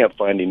reason I can't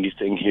find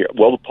anything here.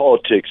 Well, the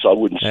politics, I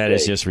wouldn't say. That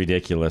is just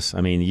ridiculous.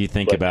 I mean, you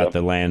think about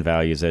the land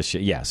values.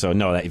 So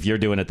no, if you're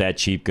doing it that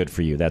cheap, good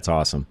for you. That's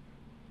awesome.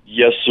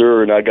 Yes,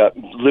 sir, and I got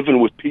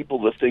living with people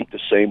that think the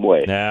same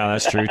way. Yeah,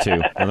 that's true, too.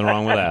 Nothing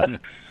wrong with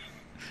that.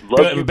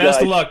 Best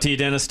of luck to you,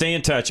 Dennis. Stay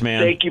in touch,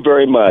 man. Thank you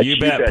very much. You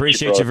bet.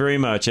 Appreciate you very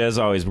much, as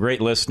always.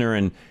 Great listener,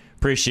 and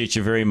appreciate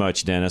you very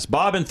much, Dennis.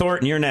 Bob and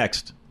Thornton, you're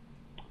next.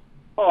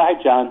 Oh,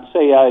 hi, John.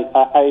 Say,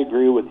 I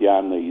agree with you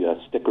on the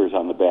stickers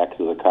on the backs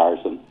of the cars,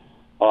 and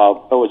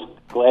I was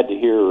glad to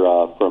hear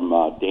from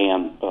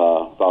Dan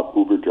about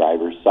Uber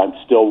drivers. I'm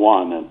still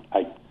one, and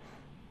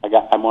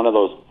I'm one of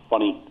those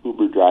funny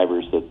Uber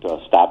drivers that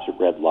stops at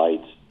red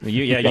lights.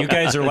 You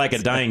guys are like a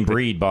dying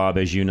breed, Bob,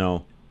 as you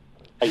know.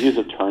 I use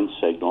a turn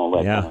signal,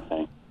 that kind of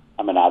thing.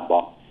 I'm an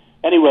oddball.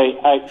 Anyway,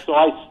 I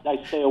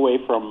stay away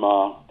from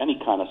any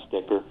kind of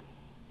sticker.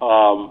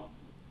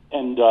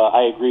 And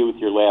I agree with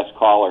your last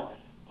caller.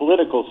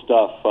 Political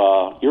stuff,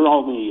 you're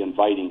only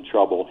inviting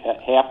trouble.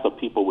 Half the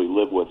people we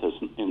live with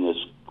in this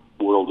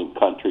world and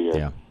country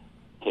are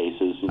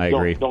cases. And I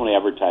agree. Don't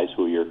advertise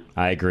who you're...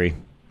 I agree.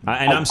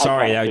 And I'm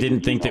sorry, I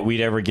didn't think that we'd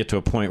ever get to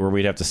a point where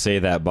we'd have to say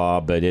that,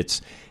 Bob, but it's,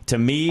 to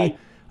me,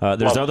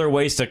 There's other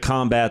ways to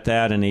combat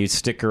that, and a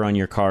sticker on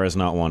your car is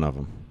not one of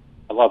them.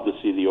 I love to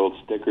see the old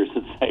stickers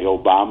that say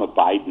Obama,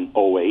 Biden,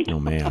 08. Oh,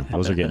 man,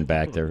 those are getting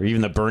back there.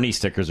 Even the Bernie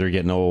stickers are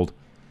getting old.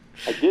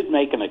 I did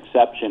make an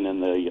exception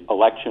in the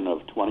election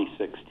of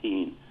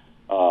 2016,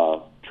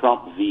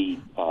 Trump v.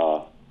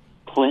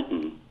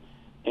 Clinton,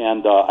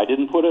 and I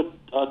didn't put a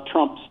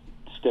Trump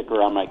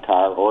sticker on my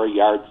car or a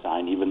yard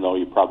sign, even though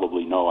you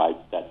probably know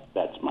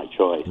that's my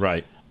choice.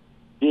 Right.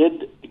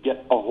 Did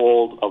get a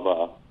hold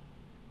of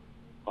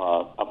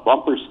a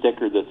bumper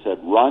sticker that said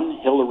 "Run,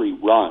 Hillary,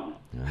 Run,"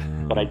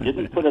 but I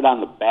didn't put it on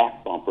the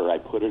back bumper. I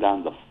put it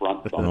on the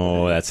front bumper.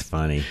 Oh, that's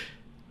funny.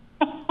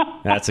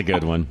 That's a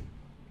good one.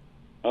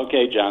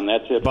 Okay, John,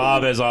 that's it.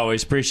 Bob, as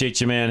always,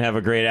 appreciate you, man. Have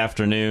a great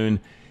afternoon.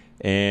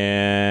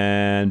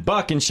 And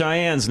Buck in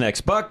Cheyenne's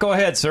next. Buck, go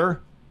ahead, sir.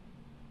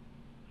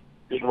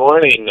 Good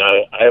morning.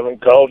 I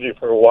haven't called you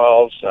for a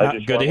while, so I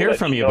just good to hear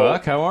from you,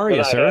 Buck. How are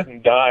you, sir? I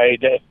hadn't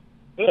died.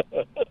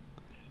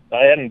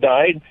 I hadn't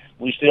died.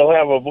 We still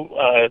have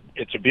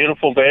it's a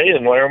beautiful day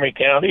in Laramie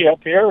County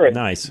up here. And,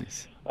 nice.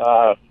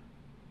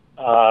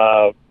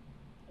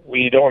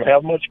 We don't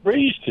have much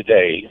breeze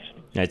today.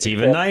 That's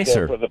even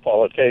nicer. For the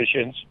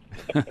politicians.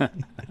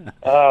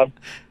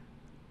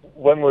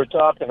 When we're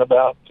talking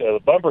about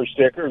bumper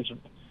stickers,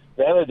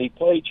 vanity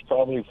plates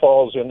probably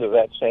falls into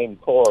that same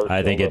core.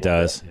 I think it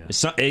does.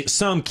 Yeah.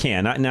 Some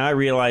can. Now, I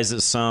realize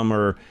that some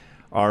are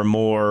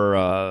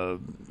more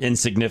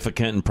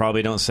insignificant and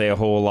probably don't say a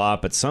whole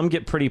lot, but some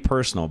get pretty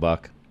personal,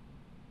 Buck.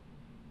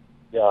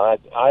 Yeah,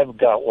 I've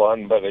got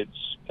one, but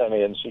it's kind of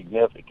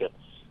insignificant.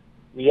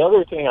 The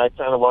other thing I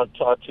kind of want to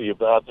talk to you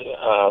about,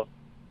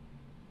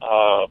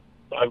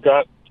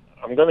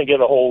 I'm going to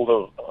get a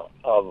hold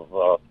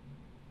of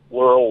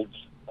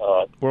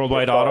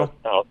Worldwide Auto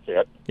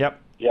outfit.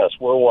 Yep. Yes,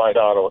 Worldwide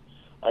Auto.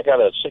 I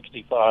got a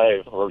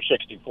 65 or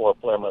 64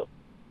 Plymouth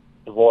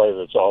Savoy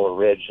that's all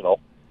original.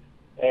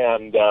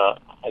 And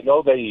I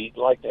know they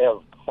like to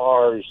have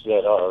cars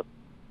that are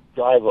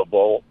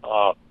drivable,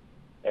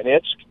 and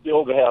it's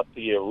still got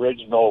the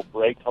original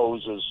brake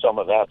hoses, some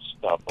of that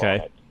stuff on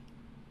it.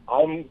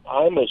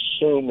 I'm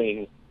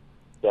assuming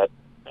that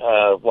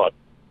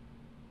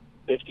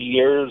 50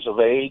 years of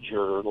age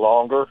or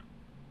longer,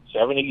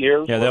 70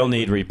 years. Yeah, they'll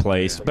need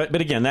replaced. But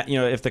again, that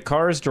if the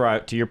car is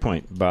to your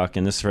point, Buck,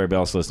 and this is for everybody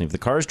else listening, if the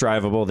car is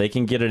drivable, they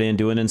can get it in,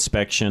 do an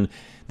inspection.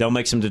 They'll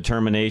make some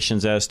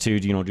determinations as to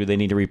do they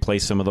need to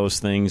replace some of those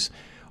things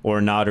or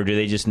not, or do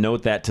they just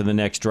note that to the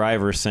next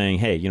driver saying,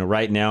 hey,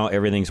 right now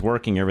everything's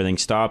working, everything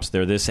stops.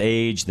 They're this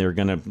age.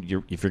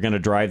 If you're gonna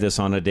drive this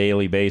on a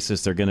daily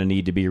basis, they're gonna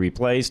need to be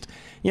replaced.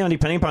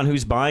 Depending upon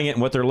who's buying it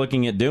and what they're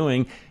looking at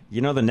doing,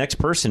 the next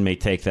person may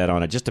take that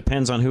on. It just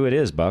depends on who it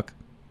is, Buck.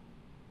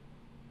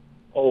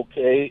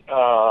 Okay.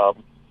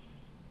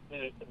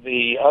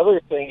 The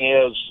other thing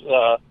is,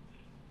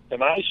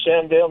 can I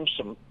send them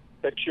some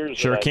pictures?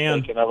 Sure can.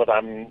 Thinking of it,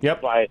 I'm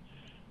by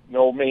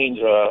no means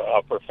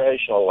a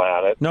professional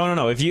at it.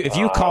 No. If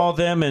you call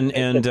them and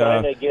to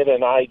kind of get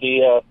an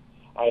idea,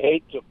 I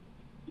hate to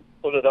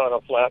put it on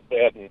a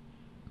flatbed and.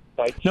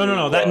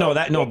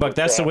 No, Buck,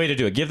 that's the way to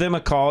do it. Give them a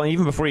call, and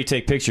even before you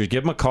take pictures,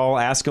 give them a call,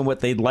 ask them what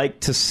they'd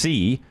like to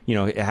see,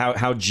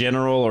 how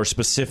general or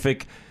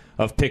specific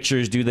of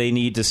pictures do they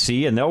need to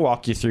see, and they'll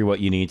walk you through what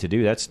you need to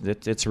do.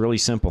 It's really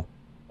simple.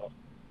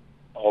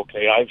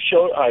 Okay, I've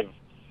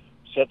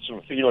set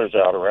some feelers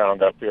out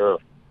around up here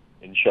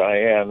in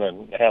Cheyenne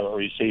and haven't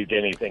received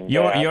anything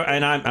back.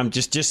 And I'm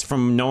just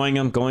from knowing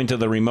them, going to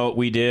the remote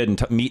we did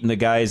and meeting the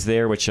guys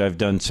there, which I've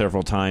done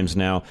several times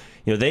now.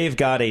 They've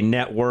got a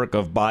network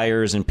of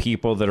buyers and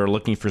people that are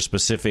looking for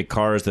specific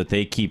cars that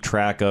they keep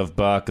track of,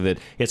 Buck. That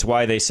it's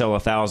why they sell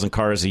 1,000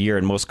 cars a year,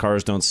 and most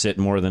cars don't sit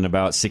more than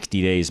about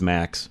 60 days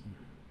max.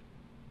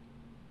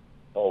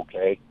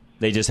 Okay.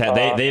 They just have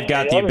they've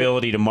got the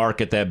ability to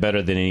market that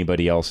better than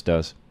anybody else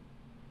does.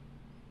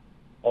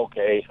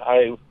 Okay,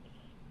 I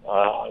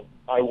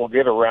will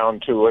get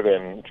around to it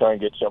and try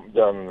and get something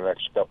done in the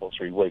next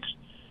 3 weeks.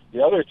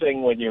 The other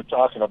thing, when you're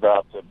talking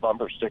about the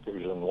bumper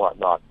stickers and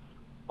whatnot,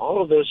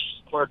 all of this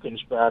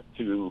harkens back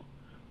to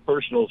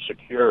personal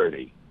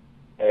security,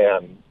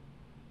 and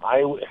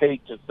I would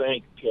hate to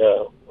think,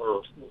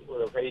 or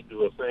would have hated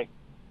to think,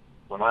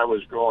 when I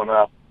was growing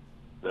up,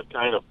 the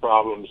kind of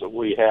problems that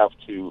we have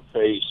to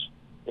face,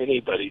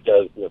 anybody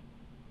does with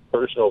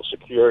personal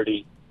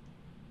security.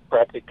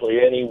 Practically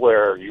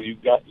anywhere you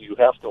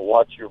have to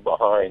watch your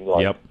behind.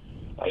 Yep.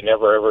 I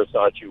never ever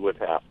thought you would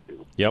have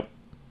to. Yep.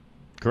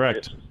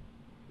 Correct.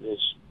 This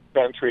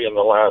country in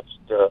the last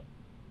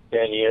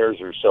 10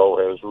 years or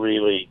so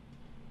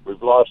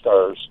we've lost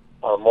our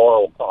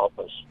moral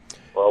compass.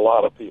 For a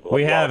lot of people,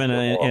 we have,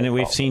 and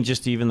we've seen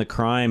just even the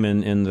crime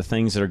and the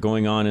things that are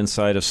going on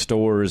inside of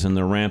stores and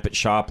the rampant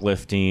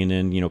shoplifting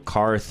and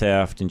car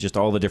theft and just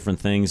all the different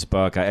things.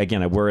 Buck,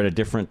 we're at a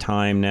different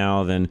time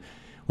now than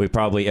we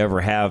probably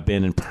ever have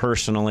been, and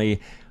personally,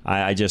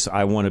 I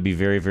want to be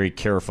very, very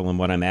careful in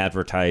what I'm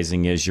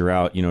advertising as you're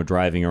out,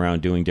 driving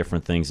around doing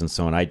different things and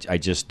so on. I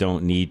just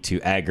don't need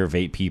to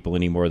aggravate people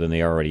any more than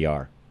they already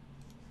are.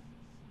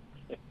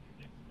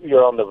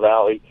 you're on the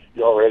valley,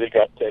 you already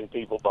got 10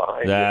 people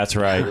behind That's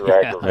you. right. You're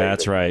aggravated.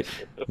 That's right.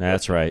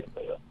 That's right.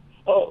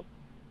 Oh,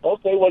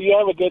 okay. Well, you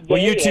have a good day.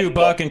 Well, you too,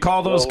 Buck, and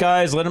call those so-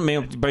 guys. Let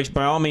them,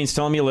 by all means,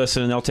 tell them you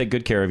listen, and they'll take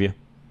good care of you.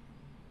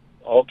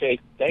 Okay.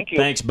 Thank you.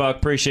 Thanks, Buck.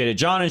 Appreciate it.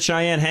 John and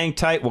Cheyenne, hang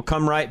tight. We'll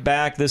come right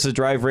back. This is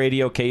Drive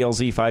Radio,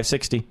 KLZ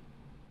 560.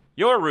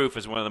 Your roof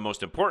is one of the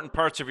most important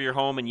parts of your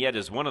home and yet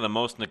is one of the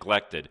most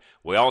neglected.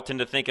 We all tend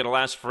to think it'll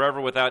last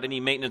forever without any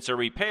maintenance or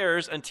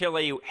repairs until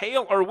a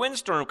hail or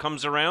windstorm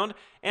comes around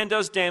and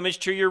does damage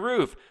to your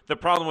roof. The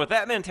problem with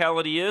that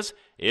mentality is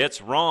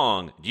it's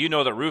wrong. Do you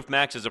know that Roof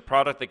Max is a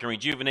product that can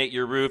rejuvenate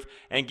your roof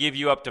and give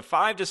you up to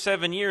 5 to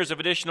 7 years of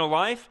additional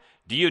life?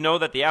 Do you know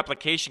that the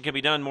application can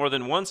be done more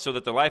than once so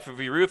that the life of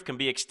your roof can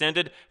be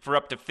extended for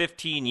up to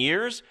 15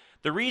 years?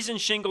 The reason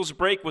shingles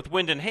break with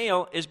wind and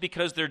hail is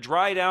because they're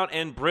dried out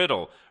and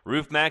brittle.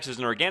 Roof Max is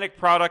an organic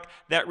product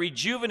that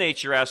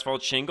rejuvenates your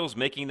asphalt shingles,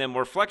 making them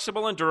more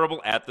flexible and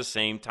durable at the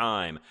same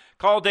time.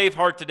 Call Dave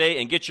Hart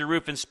today and get your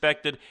roof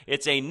inspected.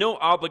 It's a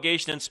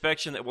no-obligation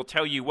inspection that will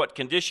tell you what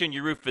condition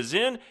your roof is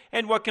in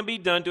and what can be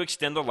done to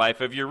extend the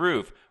life of your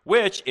roof,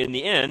 which, in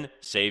the end,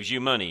 saves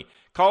you money.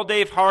 Call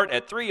Dave Hart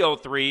at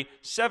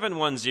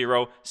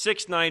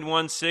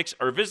 303-710-6916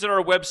 or visit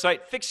our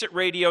website,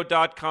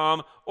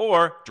 fixitradio.com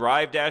or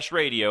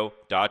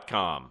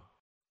drive-radio.com.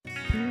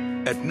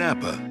 At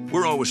Napa,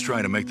 we're always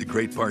trying to make the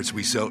great parts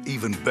we sell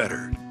even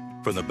better.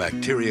 From the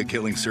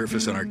bacteria-killing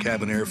surface on our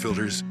cabin air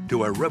filters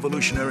to our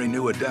revolutionary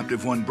new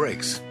Adaptive One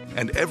brakes.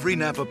 And every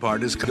Napa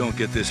part is... Don't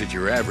get this at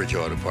your average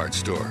auto parts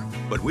store.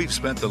 But we've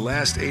spent the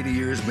last 80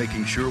 years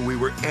making sure we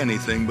were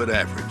anything but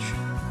average.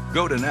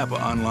 Go to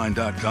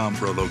NapaOnline.com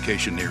for a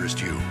location nearest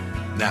you.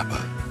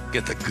 Napa,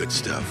 get the good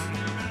stuff.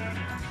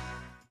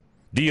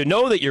 Do you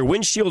know that your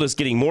windshield is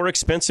getting more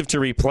expensive to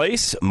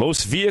replace?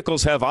 Most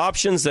vehicles have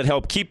options that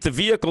help keep the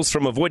vehicles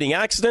from avoiding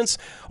accidents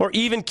or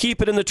even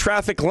keep it in the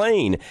traffic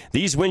lane.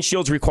 These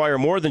windshields require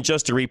more than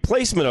just a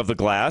replacement of the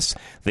glass.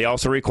 They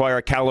also require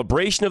a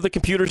calibration of the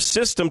computer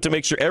system to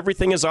make sure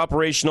everything is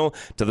operational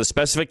to the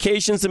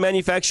specifications the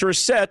manufacturer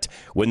set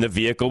when the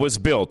vehicle was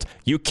built.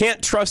 You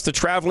can't trust a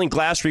traveling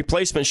glass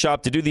replacement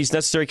shop to do these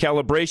necessary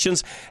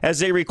calibrations as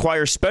they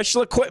require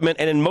special equipment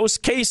and in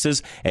most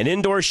cases an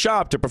indoor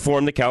shop to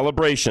perform the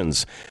calibration.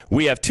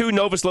 We have 2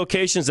 Novus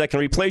locations that can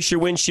replace your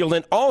windshield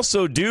and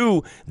also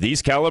do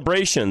these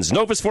calibrations.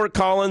 Novus Fort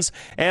Collins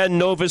and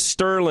Novus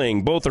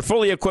Sterling. Both are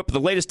fully equipped with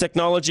the latest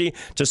technology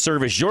to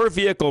service your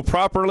vehicle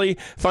properly.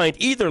 Find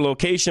either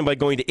location by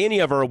going to any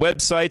of our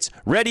websites,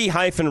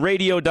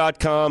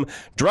 ready-radio.com,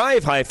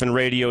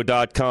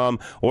 drive-radio.com,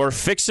 or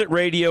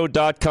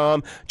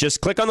fixitradio.com.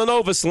 Just click on the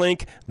Novus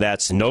link.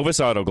 That's Novus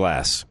Auto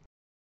Glass.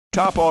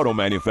 Top auto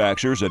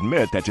manufacturers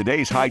admit that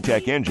today's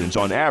high-tech engines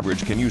on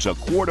average can use a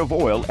quart of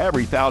oil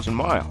every 1,000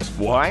 miles.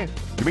 Why?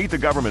 To meet the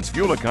government's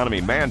fuel economy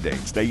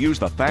mandates, they use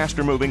the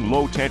faster-moving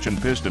low-tension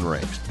piston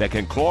rings that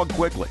can clog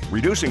quickly,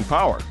 reducing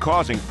power,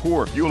 causing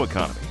poor fuel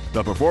economy.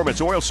 The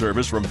Performance Oil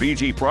Service from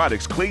BG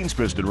Products cleans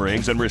piston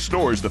rings and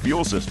restores the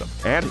fuel system.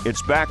 And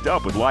it's backed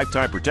up with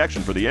lifetime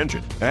protection for the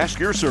engine. Ask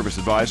your service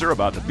advisor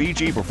about the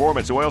BG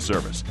Performance Oil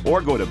Service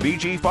or go to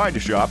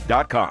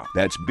bgfindashop.com.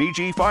 That's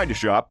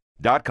bgfindashop.com.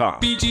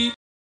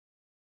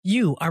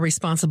 You are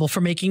responsible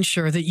for making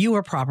sure that you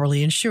are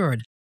properly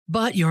insured,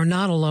 but you're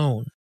not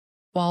alone.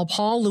 While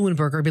Paul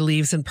Leuenberger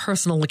believes in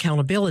personal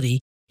accountability,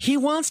 he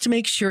wants to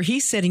make sure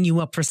he's setting you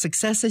up for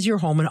success as your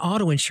home and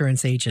auto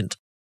insurance agent.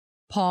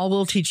 Paul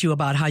will teach you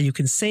about how you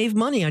can save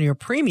money on your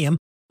premium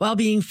while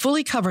being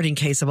fully covered in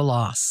case of a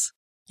loss.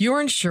 Your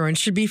insurance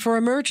should be for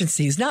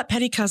emergencies, not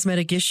petty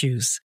cosmetic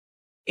issues.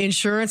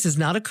 Insurance is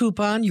not a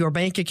coupon, your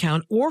bank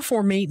account, or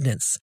for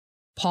maintenance.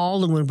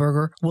 Paul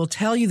Leuenberger will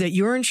tell you that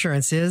your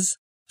insurance is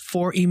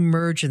for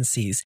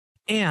emergencies.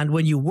 And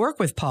when you work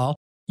with Paul,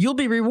 you'll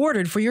be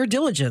rewarded for your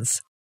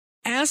diligence.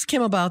 Ask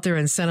him about their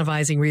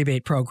incentivizing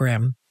rebate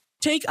program.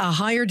 Take a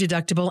higher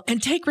deductible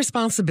and take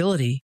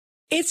responsibility.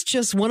 It's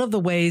just one of the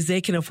ways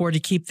they can afford to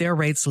keep their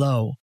rates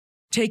low.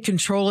 Take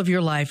control of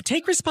your life.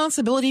 Take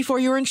responsibility for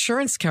your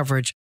insurance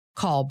coverage.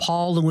 Call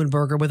Paul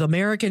Leuenberger with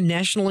American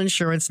National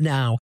Insurance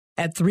now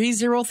at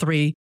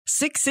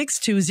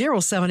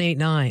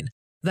 303-662-0789.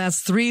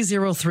 That's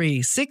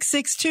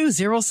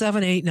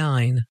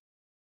 303-662-0789.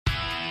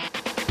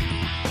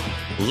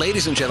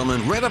 Ladies and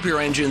gentlemen, rev up your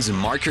engines and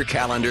mark your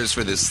calendars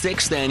for the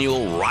 6th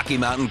annual Rocky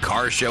Mountain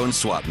Car Show and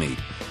Swap Meet.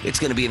 It's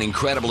going to be an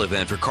incredible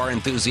event for car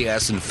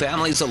enthusiasts and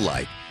families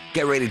alike.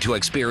 Get ready to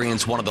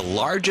experience one of the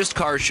largest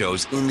car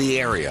shows in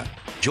the area.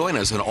 Join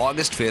us on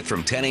August 5th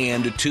from 10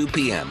 a.m. to 2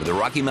 p.m. at the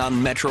Rocky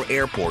Mountain Metro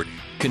Airport,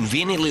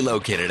 conveniently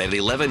located at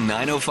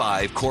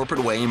 11905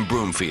 Corporate Way in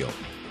Broomfield.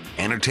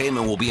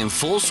 Entertainment will be in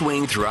full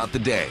swing throughout the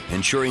day,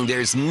 ensuring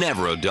there's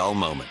never a dull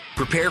moment.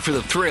 Prepare for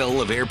the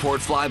thrill of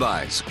airport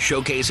flybys,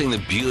 showcasing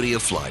the beauty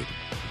of flight.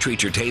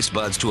 Treat your taste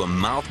buds to a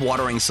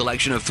mouth-watering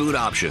selection of food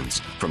options.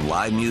 From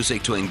live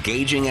music to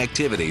engaging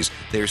activities,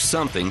 there's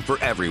something for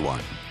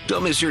everyone.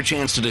 Don't miss your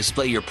chance to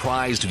display your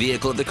prized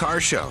vehicle at the car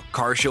show.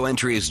 Car show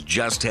entry is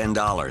just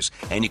 $10,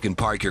 and you can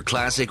park your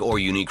classic or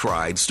unique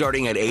ride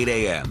starting at 8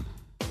 a.m.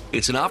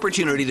 It's an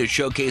opportunity to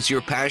showcase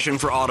your passion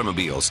for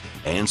automobiles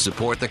and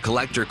support the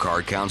Collector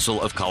Car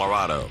Council of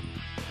Colorado.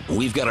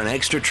 We've got an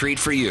extra treat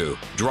for you.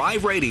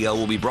 Drive Radio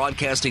will be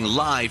broadcasting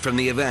live from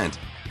the event.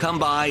 Come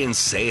by and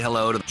say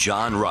hello to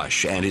John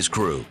Rush and his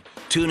crew.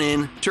 Tune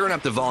in, turn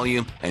up the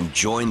volume, and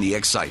join the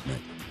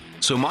excitement.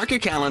 So mark your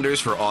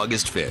calendars for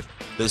August 5th.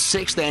 The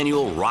 6th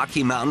Annual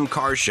Rocky Mountain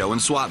Car Show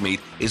and Swap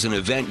Meet is an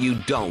event you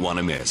don't want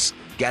to miss.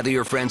 Gather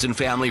your friends and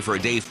family for a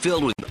day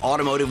filled with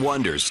automotive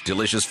wonders,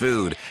 delicious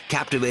food,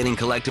 captivating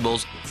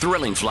collectibles,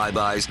 thrilling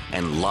flybys,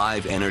 and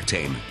live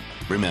entertainment.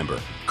 Remember,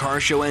 car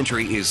show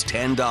entry is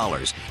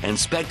 $10 and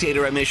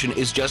spectator admission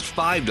is just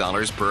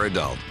 $5 per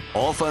adult.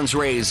 All funds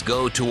raised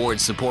go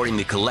towards supporting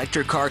the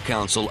Collector Car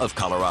Council of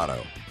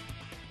Colorado.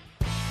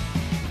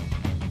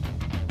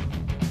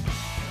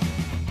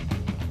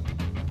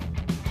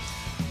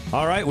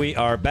 All right, we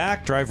are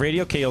back. Drive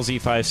Radio, KLZ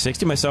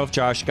 560. Myself,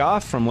 Josh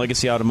Goff from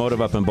Legacy Automotive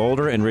up in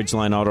Boulder and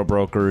Ridgeline Auto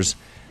Brokers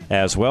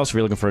as well. So if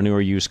you're looking for a new or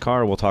used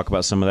car, we'll talk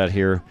about some of that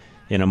here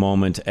in a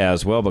moment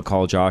as well. But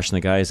call Josh and the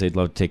guys. They'd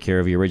love to take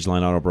care of you.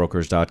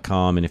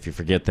 RidgelineAutobrokers.com. And if you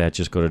forget that,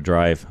 just go to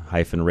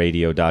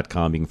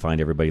drive-radio.com. You can find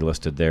everybody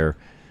listed there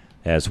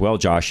as well,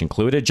 Josh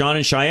included. John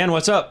and Cheyenne,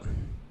 what's up?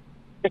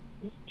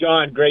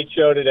 John, great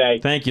show today.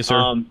 Thank you,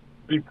 sir.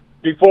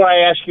 Before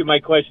I ask you my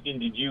question,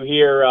 did you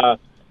hear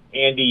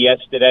Andy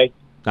yesterday?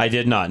 I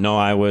did not. No,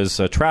 I was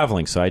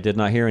traveling, so I did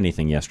not hear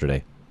anything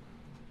yesterday.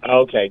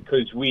 Okay,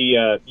 because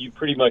you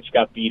pretty much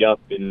got beat up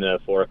in the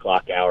 4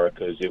 o'clock hour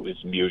because it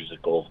was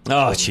musical.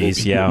 Oh,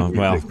 jeez, yeah.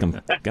 Well,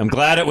 I'm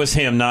glad it was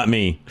him, not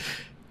me.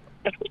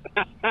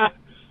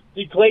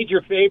 He played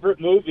your favorite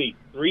movie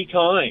 3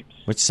 times.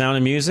 Which Sound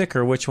of Music,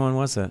 or which one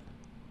was that?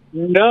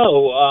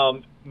 No,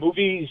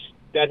 movies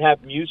that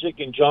have music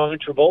and John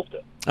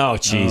Travolta. Oh,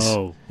 jeez.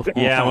 Oh.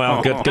 Yeah,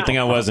 well, good thing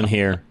I wasn't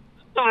here.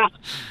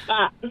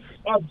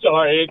 I'm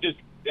sorry.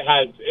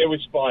 It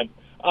was fun.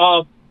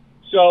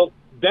 So,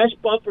 best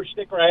bumper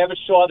sticker I ever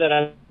saw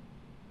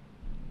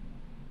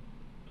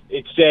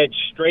it said,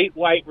 "Straight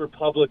white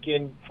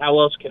Republican, how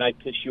else can I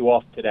piss you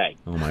off today?"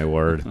 Oh, my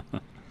word.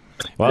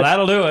 Well,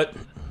 that'll do it.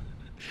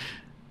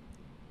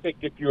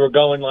 If you were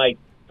going like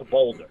to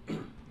Boulder.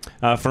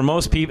 For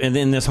most people, and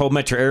in this whole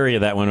metro area,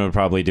 that one would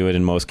probably do it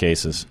in most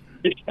cases.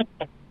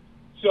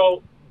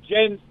 So,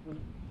 Jen,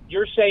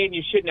 you're saying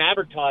you shouldn't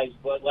advertise,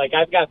 but like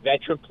I've got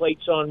veteran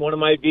plates on one of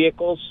my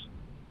vehicles.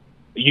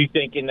 Are you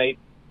thinking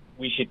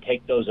we should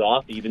take those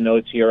off, even though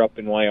it's here up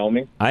in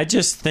Wyoming? I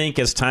just think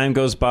as time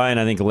goes by, and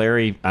I think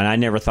Larry, and I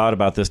never thought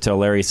about this till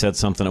Larry said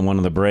something at one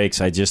of the breaks,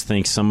 I just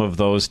think some of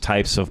those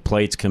types of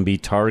plates can be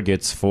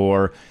targets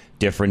for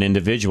different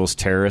individuals,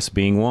 terrorists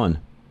being one.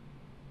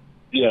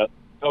 Yeah.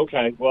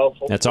 Okay. Well,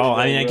 that's all.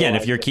 I mean, again,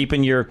 if you're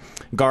keeping your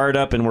guard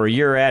up and where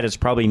you're at, it's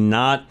probably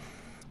not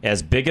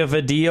as big of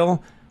a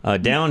deal.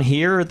 Down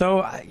here,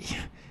 though,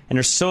 and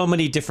there's so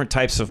many different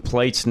types of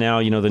plates now.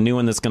 You know, the new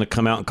one that's going to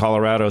come out in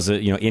Colorado is a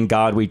 "In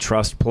God We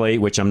Trust" plate,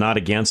 which I'm not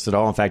against at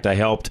all. In fact, I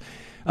helped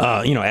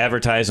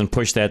advertise and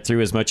push that through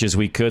as much as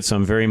we could. So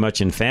I'm very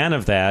much in fan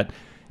of that.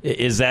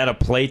 Is that a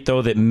plate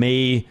though that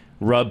may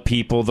rub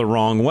people the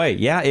wrong way?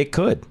 Yeah, it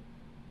could.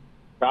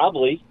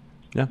 Probably.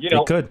 Yeah,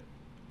 it could.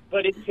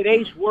 But in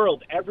today's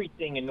world,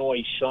 everything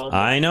annoys someone.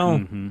 I know.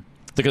 Mm-hmm.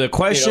 The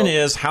question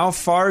is, how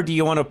far do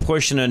you want to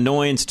push an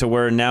annoyance to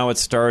where now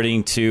it's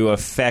starting to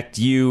affect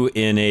you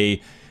in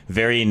a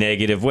very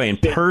negative way? And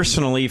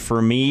personally,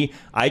 for me,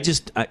 I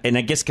guess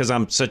because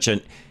I'm such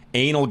an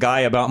anal guy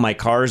about my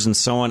cars and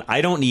so on,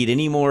 I don't need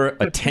any more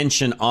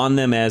attention on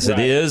them as it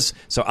is.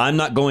 So I'm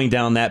not going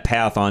down that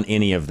path on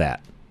any of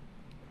that.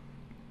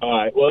 All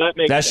right. Well,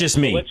 that's just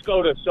me. So let's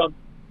go to some.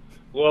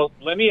 Well,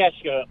 let me ask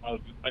you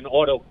an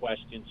auto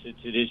question since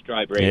it is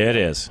Drive Radio. It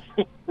is.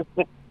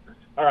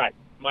 All right.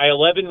 My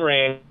 11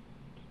 ran.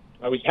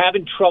 I was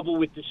having trouble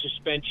with the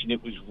suspension.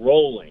 It was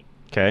rolling.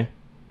 Okay.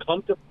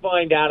 Come to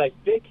find out, I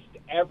fixed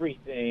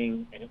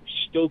everything, and it was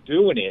still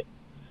doing it.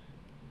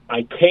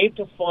 I came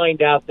to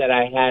find out that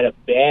I had a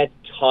bad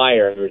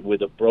tire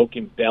with a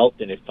broken belt,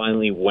 and it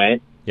finally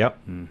went. Yep.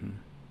 Mm-hmm.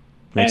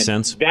 Makes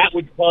sense. That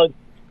would cause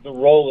the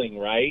rolling,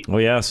 right? Oh,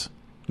 yes.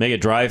 Make it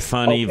drive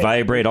funny,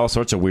 vibrate, all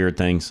sorts of weird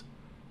things.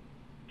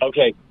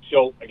 Okay,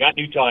 so I got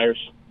new tires.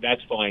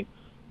 That's fine.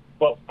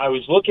 But I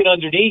was looking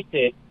underneath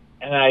it,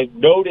 and I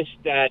noticed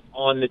that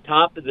on the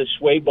top of the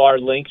sway bar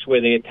links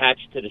where they attach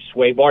to the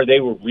sway bar, they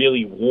were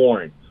really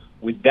worn.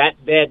 Would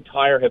that bad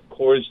tire have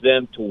caused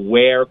them to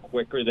wear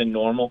quicker than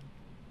normal?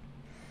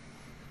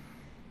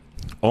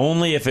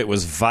 Only if it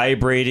was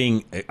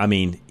vibrating,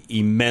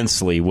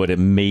 immensely would it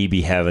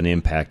maybe have an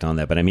impact on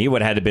that. But, it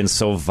would have had to been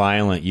so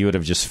violent, you would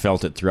have just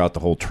felt it throughout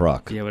the whole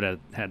truck. Yeah, it would have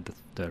had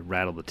to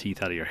rattle the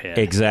teeth out of your head.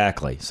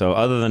 Exactly. So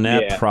other than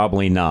that,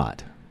 probably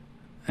not.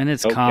 And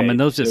it's common.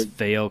 Those just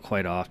fail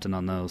quite often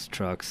on those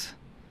trucks.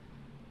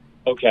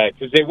 Okay,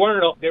 because they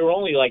were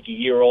only like a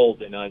year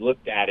old, and I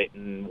looked at it,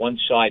 and one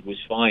side was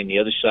fine. The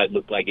other side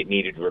looked like it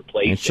needed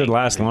replacing. It should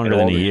last longer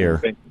than a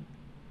year.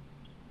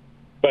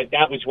 But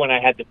that was when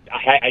I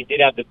did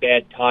have the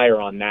bad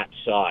tire on that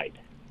side.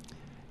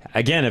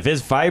 Again, if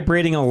it's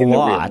vibrating a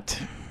lot,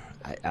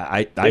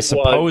 I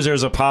suppose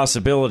there's a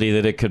possibility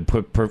that it could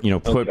put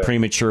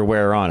premature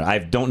wear on it. I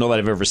don't know that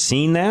I've ever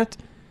seen that,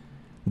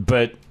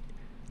 but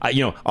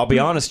I'll be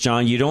honest,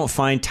 John. You don't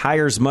find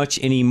tires much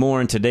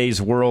anymore in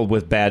today's world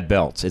with bad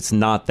belts. It's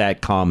not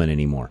that common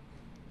anymore.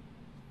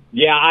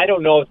 Yeah, I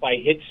don't know if I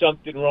hit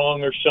something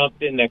wrong or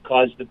something that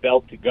caused the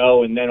belt to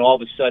go, and then all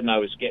of a sudden I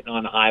was getting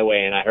on the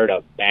highway and I heard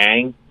a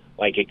bang,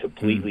 like it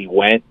completely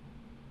went.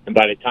 And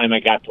by the time I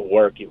got to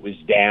work, it was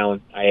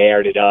down. I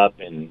aired it up,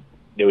 and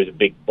there was a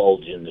big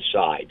bulge in the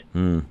side.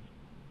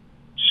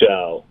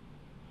 So,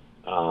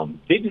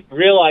 didn't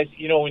realize,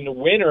 in the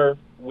winter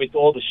with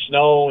all the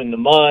snow and the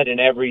mud and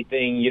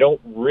everything, you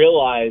don't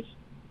realize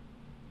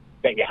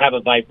that you have a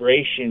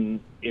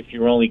vibration if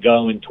you're only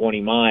going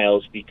 20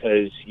 miles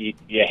because you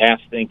half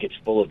think it's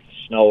full of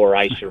snow or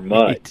ice or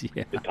mud,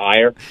 the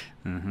tire.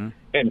 And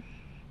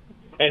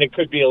it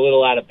could be a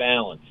little out of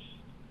balance.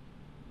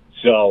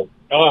 So,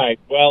 all right,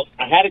 well,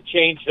 I had to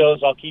change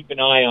those. I'll keep an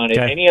eye on it.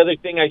 Okay. Any other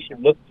thing I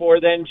should look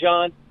for then,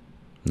 John?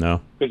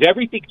 No. Because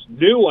everything's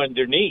new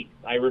underneath.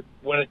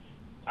 When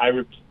I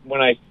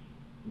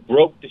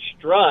broke the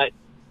strut,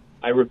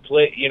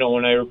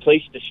 when I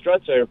replaced the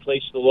struts, I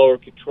replaced the lower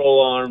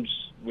control arms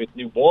with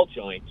new ball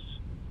joints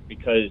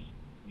because,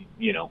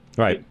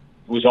 it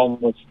was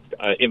almost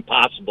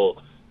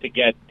impossible to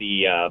get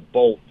the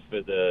bolt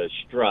for the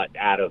strut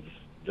out of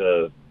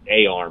the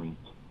A-arm,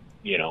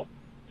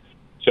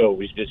 So it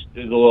was just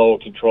the lower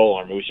control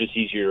arm. It was just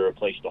easier to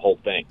replace the whole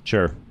thing.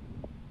 Sure.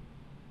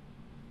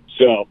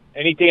 So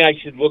anything I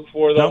should look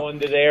for, though,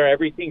 under there,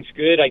 everything's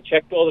good. I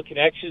checked all the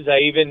connections.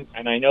 I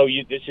know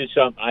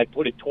I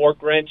put a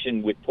torque wrench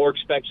and with torque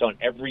specs on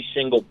every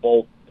single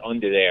bolt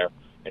under there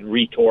and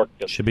retorqued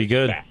them. Should be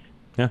good. Back.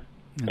 Yeah.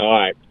 All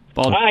right.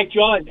 All right,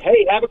 John.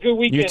 Hey, have a good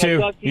weekend. You too.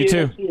 I'll talk to you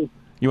too. next week.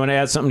 You want to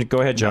add something? Go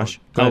ahead, Josh.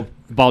 Go ahead.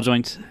 Ball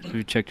joints.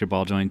 We checked your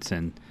ball joints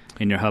and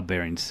your hub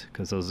bearings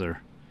because those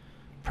are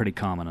pretty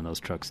common on those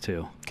trucks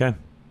too. Okay.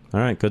 All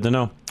right. Good to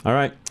know. All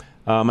right.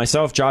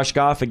 Myself, Josh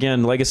Goff,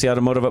 again, Legacy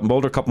Automotive up in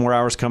Boulder. A couple more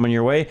hours coming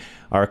your way.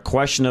 Our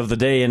question of the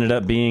day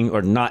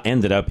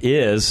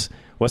is,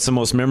 what's the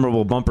most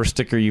memorable bumper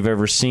sticker you've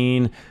ever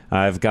seen?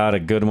 I've got a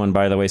good one,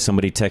 by the way.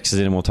 Somebody texted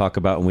in and we'll talk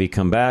about when we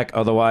come back.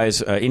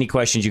 Otherwise, any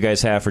questions you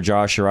guys have for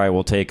Josh or I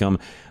will take them.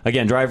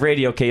 Again, Drive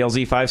Radio,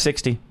 KLZ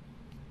 560.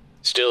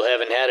 Still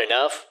haven't had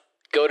enough?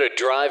 Go to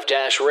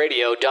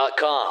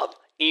drive-radio.com.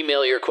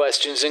 Email your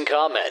questions and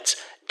comments.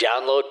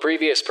 Download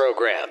previous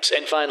programs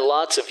and find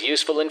lots of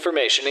useful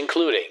information,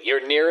 including your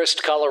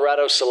nearest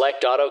Colorado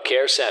Select Auto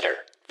Care Center.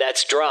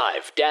 That's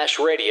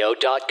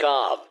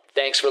drive-radio.com.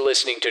 Thanks for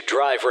listening to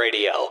Drive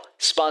Radio,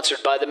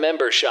 sponsored by the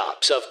member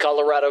shops of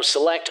Colorado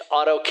Select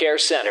Auto Care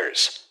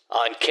Centers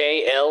on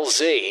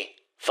KLZ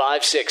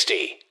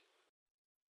 560.